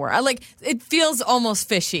not going to work? It feels almost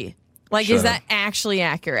fishy. Is that actually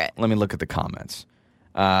accurate? Let me look at the comments.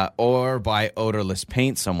 Or by odorless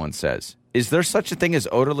paint, someone says. Is there such a thing as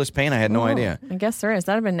odorless paint? I had no idea. I guess there is.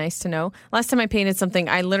 That would have been nice to know. Last time I painted something,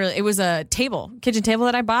 it was a kitchen table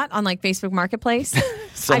that I bought on Facebook Marketplace.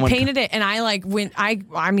 I painted it, and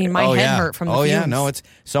my head hurt from the fumes. Oh yeah, no,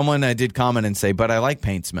 someone did comment and say, but I like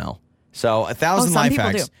paint smell. So 1,000 life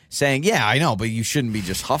hacks saying, yeah, I know, but you shouldn't be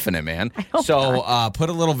just huffing it, man. So put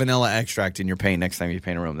a little vanilla extract in your paint next time you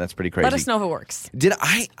paint a room. That's pretty crazy. Let us know if it works.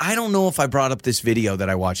 I don't know if I brought up this video that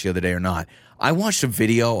I watched the other day or not. I watched a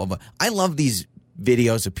video I love these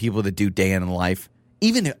videos of people that do day in the life.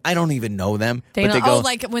 Even I don't even know them. But they go,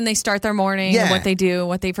 like when they start their morning, and what they do,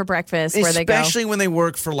 what they eat for breakfast, where they go. Especially when they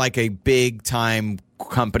work for like a big time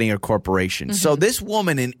company or corporation. Mm-hmm. So this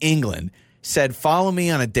woman in England said, follow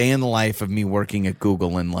me on a day in the life of me working at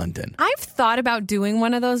Google in London. I've thought about doing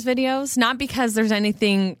one of those videos, not because there's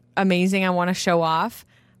anything amazing I want to show off,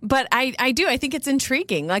 but I do. I think it's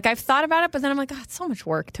intriguing. I've thought about it, but then I'm like, it's so much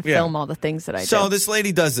work to film all the things that I do. So this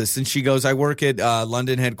lady does this, and she goes, I work at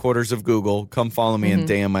London headquarters of Google. Come follow me in a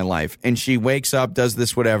day in my life. And she wakes up, does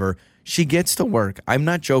this, whatever. She gets to work. I'm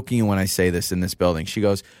not joking when I say this in this building. She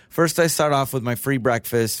goes, first I start off with my free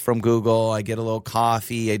breakfast from Google. I get a little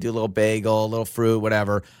coffee. I do a little bagel, a little fruit,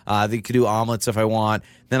 whatever. You could do omelets if I want.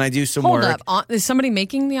 Then I do some work. Hold up. Is somebody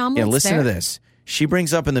making the omelets? Yeah, listen to this. She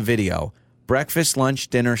brings up in the video, breakfast, lunch,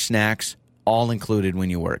 dinner, snacks, all included when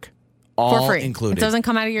you work. All for free. Included. It doesn't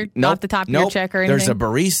come out of off the top of your check or anything? There's a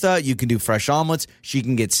barista. You can do fresh omelets. She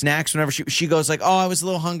can get snacks whenever she goes like, I was a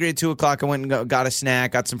little hungry at 2 o'clock. I went and got a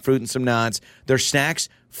snack, got some fruit and some nuts. There's snacks,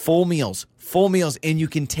 full meals, and you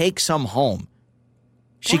can take some home.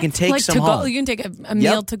 She can take some home. You can take a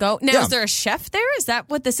meal to go. Now, is there a chef there? Is that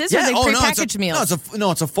what this is? Or are they prepackaged meals?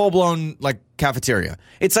 It's a full-blown cafeteria.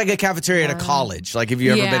 It's like a cafeteria at a college. Like if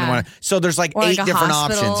you've ever been to one. So there's like 8 different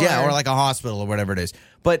options. Yeah, or like a hospital or whatever it is.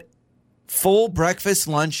 But full breakfast,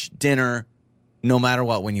 lunch, dinner, no matter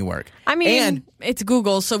what when you work. I mean, it's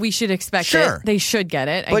Google, so we should expect it. They should get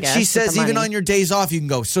it, I guess. But she says even on your days off, you can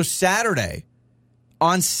go. So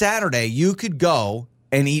on Saturday, you could go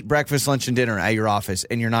and eat breakfast, lunch, and dinner at your office,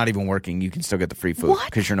 and you're not even working. You can still get the free food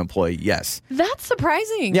because you're an employee. Yes. That's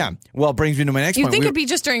surprising. Yeah. Well, it brings me to my next point. You'd think it'd be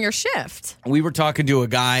just during your shift. We were talking to a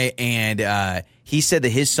guy, and he said that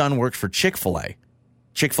his son works for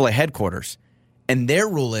Chick-fil-A headquarters. And their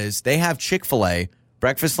rule is they have Chick-fil-A,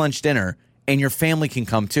 breakfast, lunch, dinner, and your family can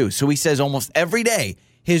come too. So he says almost every day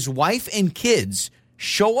his wife and kids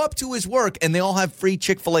show up to his work, and they all have free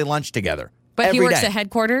Chick-fil-A lunch together. But he works at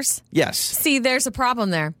headquarters? Yes. See, there's a problem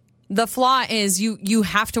there. The flaw is you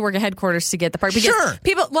have to work at headquarters to get the perk. Because sure.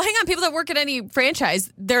 People that work at any franchise,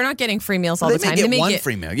 they're not getting free meals all the time. They may get one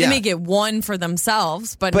free meal, yeah. They may get one for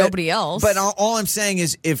themselves, but nobody else. But all I'm saying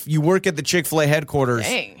is if you work at the Chick-fil-A headquarters,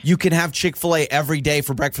 you can have Chick-fil-A every day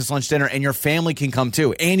for breakfast, lunch, dinner, and your family can come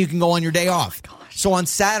too. And you can go on your day off. Oh, so on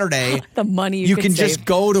Saturday, the money you can just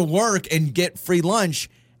go to work and get free lunch.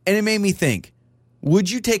 And it made me think, would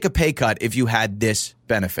you take a pay cut if you had this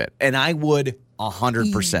benefit? And I would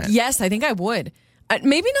 100%. Yes, I think I would.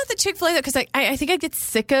 Maybe not the Chick-fil-A, because I think I'd get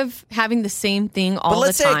sick of having the same thing all the time. But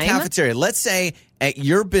let's say a cafeteria. Let's say at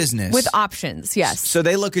your business. With options, yes. So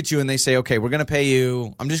they look at you and they say, okay, we're going to pay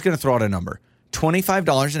you, I'm just going to throw out a number,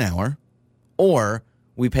 $25 an hour, or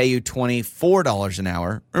we pay you $24 an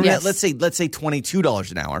hour. Or yes. let's say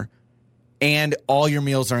 $22 an hour. And all your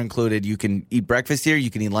meals are included. You can eat breakfast here, you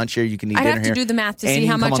can eat lunch here, you can eat dinner here. I'd have to do the math to see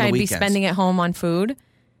how much I'd be spending at home on food.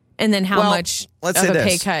 And then how much of a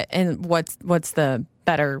pay cut, and what's the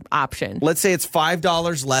better option? Let's say it's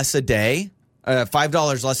 $5 less a day,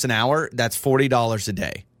 $5 less an hour. That's $40 a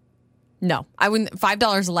day. No, I wouldn't.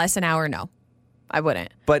 $5 less an hour. No, I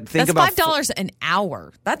wouldn't. But think that's about $5 an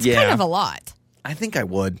hour. That's kind of a lot. I think I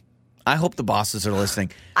would. I hope the bosses are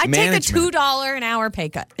listening. I'd take a $2 an hour pay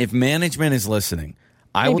cut. If management is listening,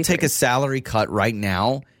 I will take a salary cut right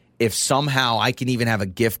now if somehow I can even have a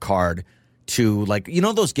gift card to, like, you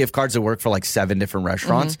know those gift cards that work for like 7 different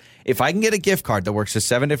restaurants? Mm-hmm. If I can get a gift card that works for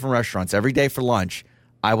 7 different restaurants every day for lunch,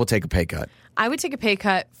 I will take a pay cut. I would take a pay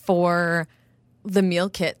cut for the meal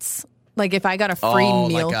kits. Like if I got a free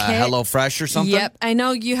meal like kit. HelloFresh or something? Yep. I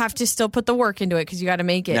know you have to still put the work into it because you got to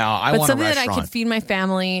make it. No, I want a restaurant. But something that I could feed my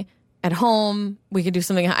family at home. We could do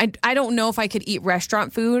something. I don't know if I could eat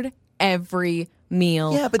restaurant food every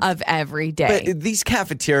meal of every day. But these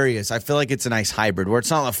cafeterias, I feel like it's a nice hybrid where it's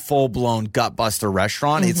not a full-blown gut-buster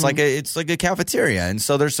restaurant. Mm-hmm. It's like a cafeteria. And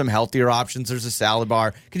so there's some healthier options. There's a salad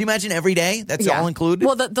bar. Can you imagine every day? That's all included?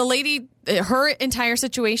 Well, the lady, her entire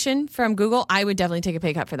situation from Google, I would definitely take a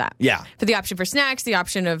pay cut for that. Yeah. For the option for snacks, the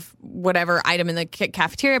option of whatever item in the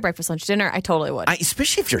cafeteria, breakfast, lunch, dinner, I totally would.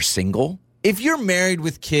 Especially if you're single. If you're married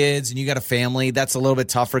with kids and you got a family, that's a little bit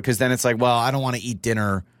tougher because then it's like, well, I don't want to eat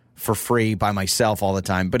dinner for free by myself all the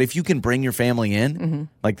time. But if you can bring your family in,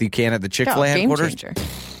 like you can at the Chick-fil-A headquarters,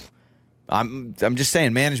 I'm just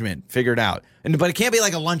saying, management, figure it out. But it can't be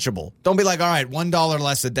like a Lunchable. Don't be like, all right, $1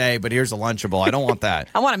 less a day, but here's a Lunchable. I don't want that.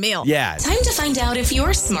 I want a meal. Yeah. Time to find out if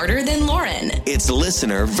you're smarter than Lauren. It's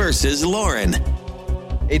Listener versus Lauren.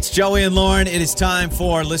 It's Joey and Lauren. It is time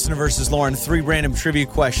for Listener versus Lauren. 3 random trivia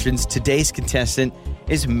questions. Today's contestant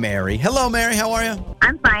is Mary. Hello, Mary. How are you?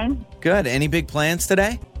 I'm fine. Good. Any big plans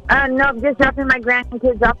today? No, just dropping my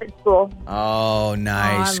grandkids off at school. Oh,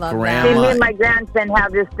 nice. Oh, I love Grandma. that. Me and my grandson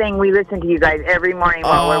have this thing. We listen to you guys every morning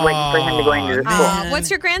while we're waiting for him to go into the school. What's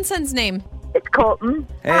your grandson's name? It's Colton.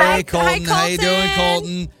 Hey, Colton. Hi, Colton. How you doing,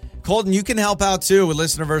 Colton? Colton, you can help out, too, with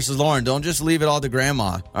Listener versus Lauren. Don't just leave it all to Grandma,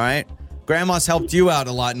 all right? Grandma's helped you out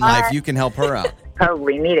a lot in life. You can help her out.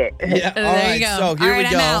 Probably need it. Yeah. All right. You go. So here we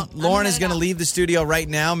I'm go. out. Lauren is going to leave the studio right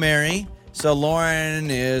now, Mary. So Lauren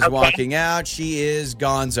is walking out. She is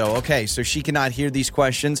gonzo. Okay, so she cannot hear these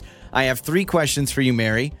questions. I have 3 questions for you,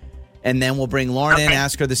 Mary. And then we'll bring Lauren in,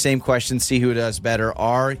 ask her the same questions, see who does better.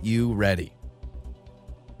 Are you ready?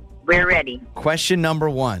 We're ready. Question number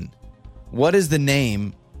 1. What is the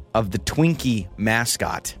name of the Twinkie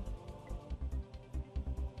mascot?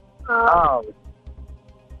 Oh.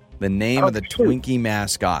 The name of the Twinkie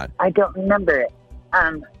mascot. I don't remember it.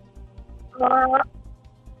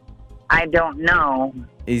 I don't know.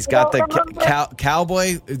 He's got the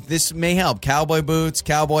cowboy. This may help. Cowboy boots,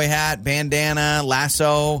 cowboy hat, bandana,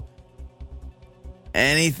 lasso.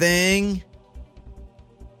 Anything?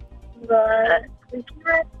 The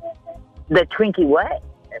Twinkie what?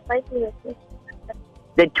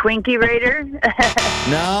 The Twinkie Raider?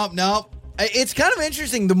 Nope. It's kind of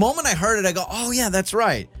interesting. The moment I heard it, I go, oh, yeah, that's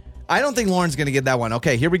right. I don't think Lauren's going to get that one.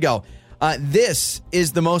 Okay, here we go. This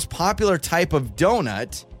is the most popular type of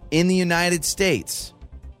donut in the United States.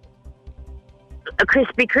 A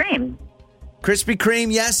Krispy Kreme. Krispy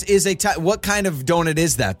Kreme, yes, is a type. What kind of donut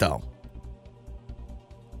is that, though?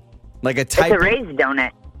 Like a type? It's a raised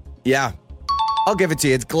donut. Yeah. I'll give it to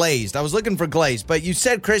you. It's glazed. I was looking for glazed, but you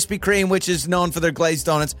said Krispy Kreme, which is known for their glazed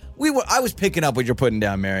donuts. I was picking up what you're putting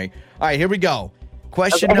down, Mary. All right, here we go.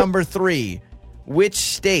 Question number 3. Which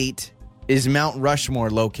state is Mount Rushmore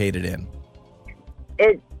located in?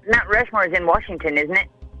 Mount Rushmore is in Washington, isn't it?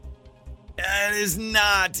 It is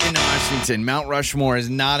not in Washington. Mount Rushmore is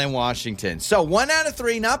not in Washington. So 1 out of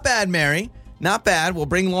 3, not bad, Mary. Not bad. We'll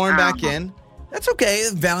bring Lauren back in. That's okay.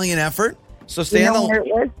 Valiant effort. So stay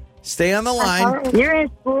on the line. You're in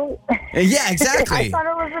school. Yeah, exactly. I thought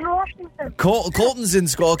it was in Washington. Colton's in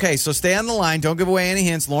school. Okay, so stay on the line. Don't give away any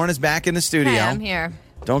hints. Lauren is back in the studio. Hey, I'm here.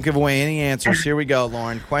 Don't give away any answers. Here we go,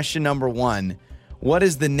 Lauren. Question number 1. What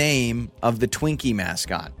is the name of the Twinkie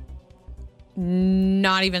mascot?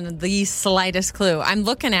 Not even the slightest clue. I'm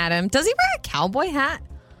looking at him. Does he wear a cowboy hat?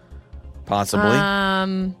 Possibly.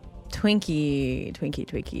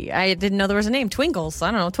 Twinkie. I didn't know there was a name. Twinkles.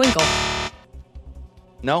 I don't know. Twinkle.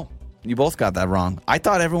 No, you both got that wrong. I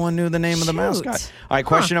thought everyone knew the name of the mascot. All right,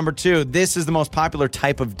 question number 2. This is the most popular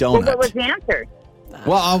type of donut. Well, what was the answer?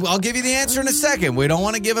 Well, I'll give you the answer in a second. We don't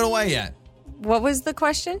want to give it away yet. What was the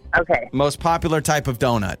question? Okay. Most popular type of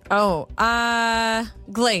donut. Oh,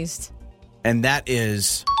 glazed. And that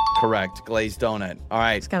is correct. Glazed donut. All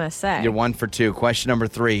right. I was going to say. You're 1 for 2. Question number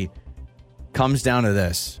 3 comes down to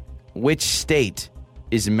this. Which state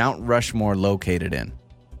is Mount Rushmore located in?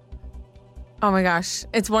 Oh, my gosh.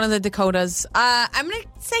 It's one of the Dakotas. I'm going to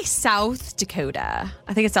say South Dakota.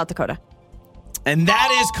 I think it's South Dakota. And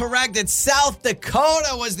that is correct. It's South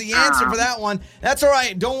Dakota was the answer for that one. That's all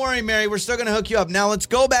right. Don't worry, Mary. We're still going to hook you up. Now, let's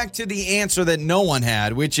go back to the answer that no one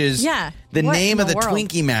had, which is the name of the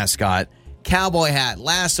Twinkie mascot. Cowboy hat,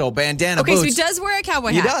 lasso, bandana, boots. Okay, so he does wear a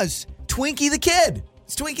cowboy hat. He does. Twinkie the Kid.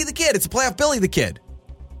 It's Twinkie the Kid. It's a play off Billy the Kid.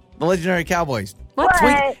 The legendary Cowboys. What?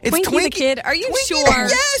 It's Twinkie the Kid? Are you sure?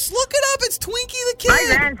 Yes, look it up. It's Twinkie the Kid.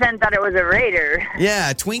 My grandson thought it was a Raider.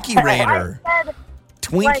 Yeah, Twinkie Raider.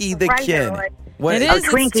 Twinkie the Kid. What? It is. It's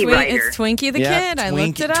Twinkie the Kid. I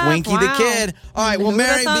looked it up. Twinkie the Kid. All right. Well,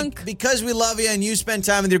 Mary, because we love you and you spend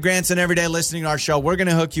time with your grandson every day listening to our show, we're going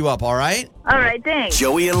to hook you up. All right? All right. Thanks.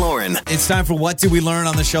 Joey and Lauren. It's time for What Did We Learn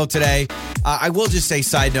on the show today? I will just say,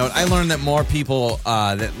 side note, I learned that more people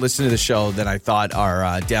that listen to the show than I thought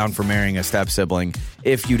are down for marrying a step-sibling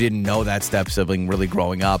if you didn't know that step-sibling really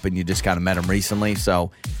growing up and you just kind of met him recently. So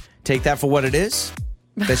take that for what it is.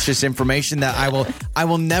 That's just information that I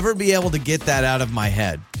will never be able to get that out of my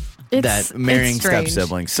head. That marrying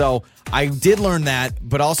step-siblings. So I did learn that,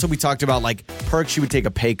 but also we talked about like perks you would take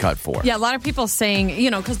a pay cut for. Yeah, a lot of people saying,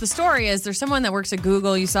 because the story is there's someone that works at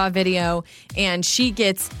Google, you saw a video, and she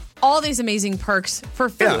gets all these amazing perks for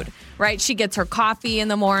food, right? She gets her coffee in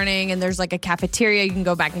the morning, and there's like a cafeteria. You can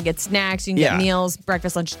go back and get snacks. You can get meals,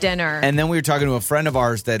 breakfast, lunch, dinner. And then we were talking to a friend of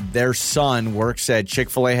ours that their son works at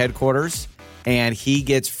Chick-fil-A headquarters. And he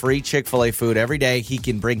gets free Chick-fil-A food every day. He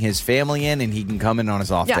can bring his family in, and he can come in on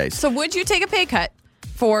his off days. So would you take a pay cut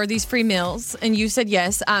for these free meals? And you said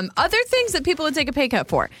yes. Other things that people would take a pay cut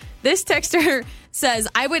for. This texter says,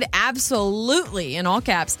 I would absolutely, in all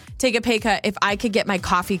caps, take a pay cut if I could get my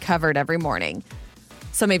coffee covered every morning.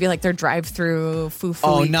 So maybe like their drive-through foo-foo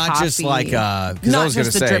Oh, not coffee. just like, not I was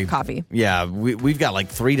just the say, drip coffee. Yeah, we've got like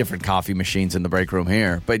 3 different coffee machines in the break room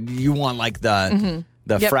here. But you want like the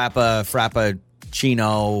frappuccino,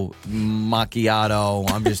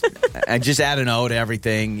 macchiato. I just add an O to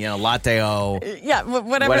everything, latte O. Yeah,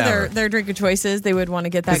 whatever. Their drink of choices, they would want to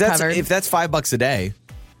get that covered. If that's $5 a day,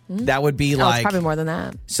 that would be it's probably more than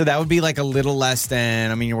that. So that would be like a little less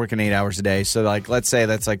than, you're working 8 hours a day. So like, let's say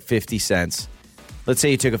that's like 50 cents. Let's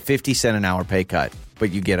say you took a 50-cent an hour pay cut,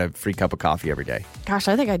 but you get a free cup of coffee every day. Gosh,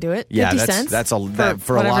 I think I'd do it. Yeah, 50 cents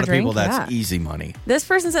for a lot of people, that's easy money. This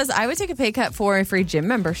person says, I would take a pay cut for a free gym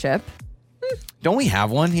membership. Don't we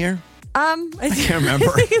have one here? I can't remember.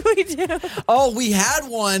 We do. Oh, we had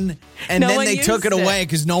one, and then they took it away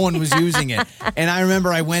because no one was using it. And I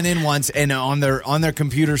remember I went in once, and on their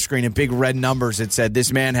computer screen, in big red numbers, it said,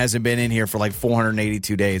 this man hasn't been in here for like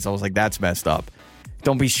 482 days. I was like, that's messed up.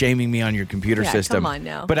 Don't be shaming me on your computer system. Come on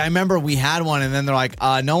now. But I remember we had one, and then they're like,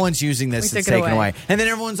 no one's using this. It's taken away. And then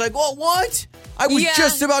everyone's like, well, what? I was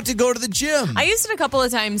just about to go to the gym. I used it a couple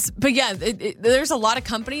of times. But yeah, there's a lot of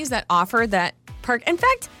companies that offer that perk. In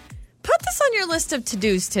fact, put this on your list of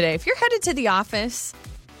to-dos today. If you're headed to the office,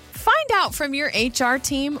 find out from your HR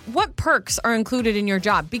team what perks are included in your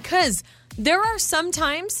job. Because there are some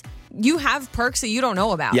times you have perks that you don't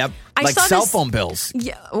know about. Yep. Like cell phone bills.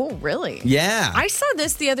 Yeah. Oh, really? Yeah. I saw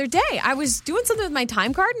this the other day. I was doing something with my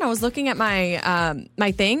time card, and I was looking at my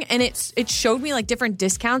my thing, and it showed me like different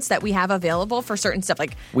discounts that we have available for certain stuff.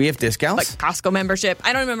 Like we have discounts? Like Costco membership.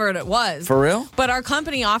 I don't remember what it was. For real? But our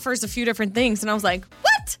company offers a few different things, and I was like,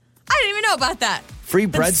 what? I didn't even know about that. Free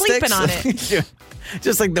breadsticks? Sleeping on it.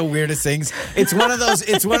 Just like the weirdest things. It's one of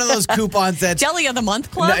those coupons that's Jelly of the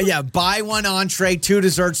Month Club? Yeah, buy one entree, 2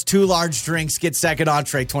 desserts, 2 large drinks, get second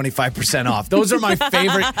entree 25% off. Those are my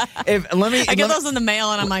favorite. I get those in the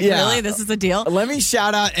mail and I'm like, really? This is a deal? Let me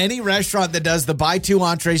shout out any restaurant that does the buy 2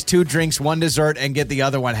 entrees, 2 drinks, 1 dessert, and get the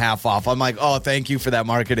other one half off. I'm like, oh, thank you for that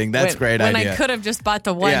marketing. That's great idea. When I could have just bought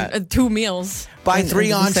the 2 meals. Buy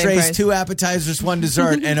 3 entrees, 2 appetizers, 1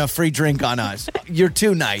 dessert, and a free drink on us. You're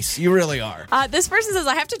too nice. You really are. This person says,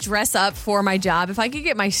 I have to dress up for my job. If I could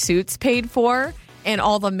get my suits paid for and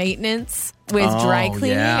all the maintenance with dry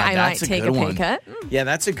cleaning, I might take a pay cut. Yeah,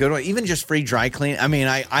 that's a good one. Even just free dry clean. I mean,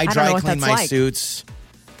 I dry clean my suits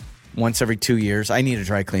once every 2 years. I need to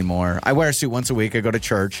dry clean more. I wear a suit once a week. I go to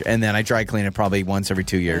church, and then I dry clean it probably once every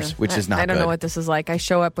 2 years, which is not good. I don't know what this is like. I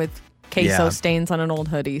show up with queso stains on an old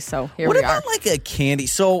hoodie, so here we are. What about like a candy?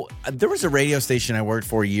 So there was a radio station I worked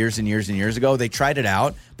for years and years and years ago. They tried it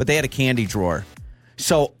out, but they had a candy drawer.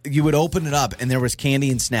 So you would open it up, and there was candy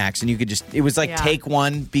and snacks, and you could just, it was like take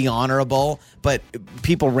one, be honorable, but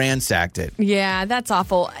people ransacked it. Yeah, that's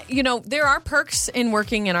awful. You know, there are perks in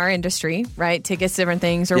working in our industry, right? Tickets, different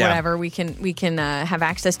things, or whatever we can have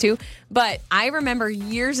access to. But I remember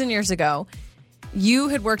years and years ago, you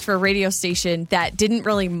had worked for a radio station that didn't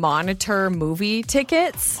really monitor movie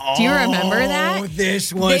tickets. Do you remember that?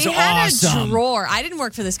 This was awesome. They had a drawer. I didn't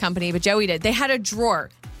work for this company, but Joey did. They had a drawer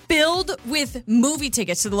filled with movie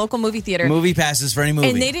tickets to the local movie theater. Movie passes for any movie.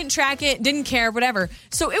 And they didn't track it, didn't care, whatever.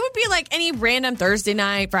 So it would be like any random Thursday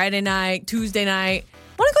night, Friday night, Tuesday night.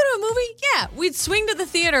 Want to go to a movie? Yeah. We'd swing to the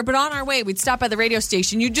theater, but on our way, we'd stop by the radio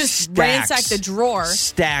station. You'd just ransack the drawer.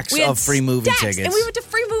 Stacks of free movie tickets. And we went to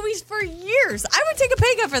free movies for years. I would take a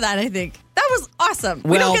pay cut for that, I think. That was awesome.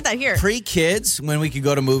 We don't get that here. Pre-kids, when we could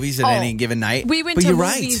go to movies at any given night. We went to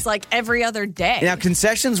movies like every other day. Now,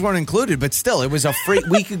 concessions weren't included, but still, it was a free.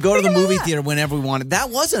 We could go to the movie theater whenever we wanted.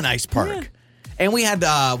 That was a nice perk. Yeah. And we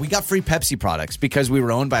got free Pepsi products because we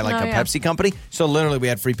were owned by Pepsi company. So literally we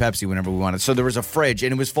had free Pepsi whenever we wanted. So there was a fridge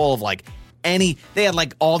and it was full of they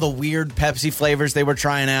had all the weird Pepsi flavors they were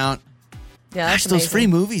trying out. Yeah, that's those free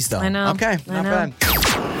movies though. I know. Okay, not bad.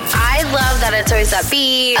 I love that it's always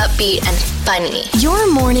upbeat and funny.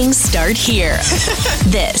 Your mornings start here.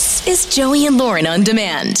 This is Joey and Lauren on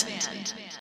Demand.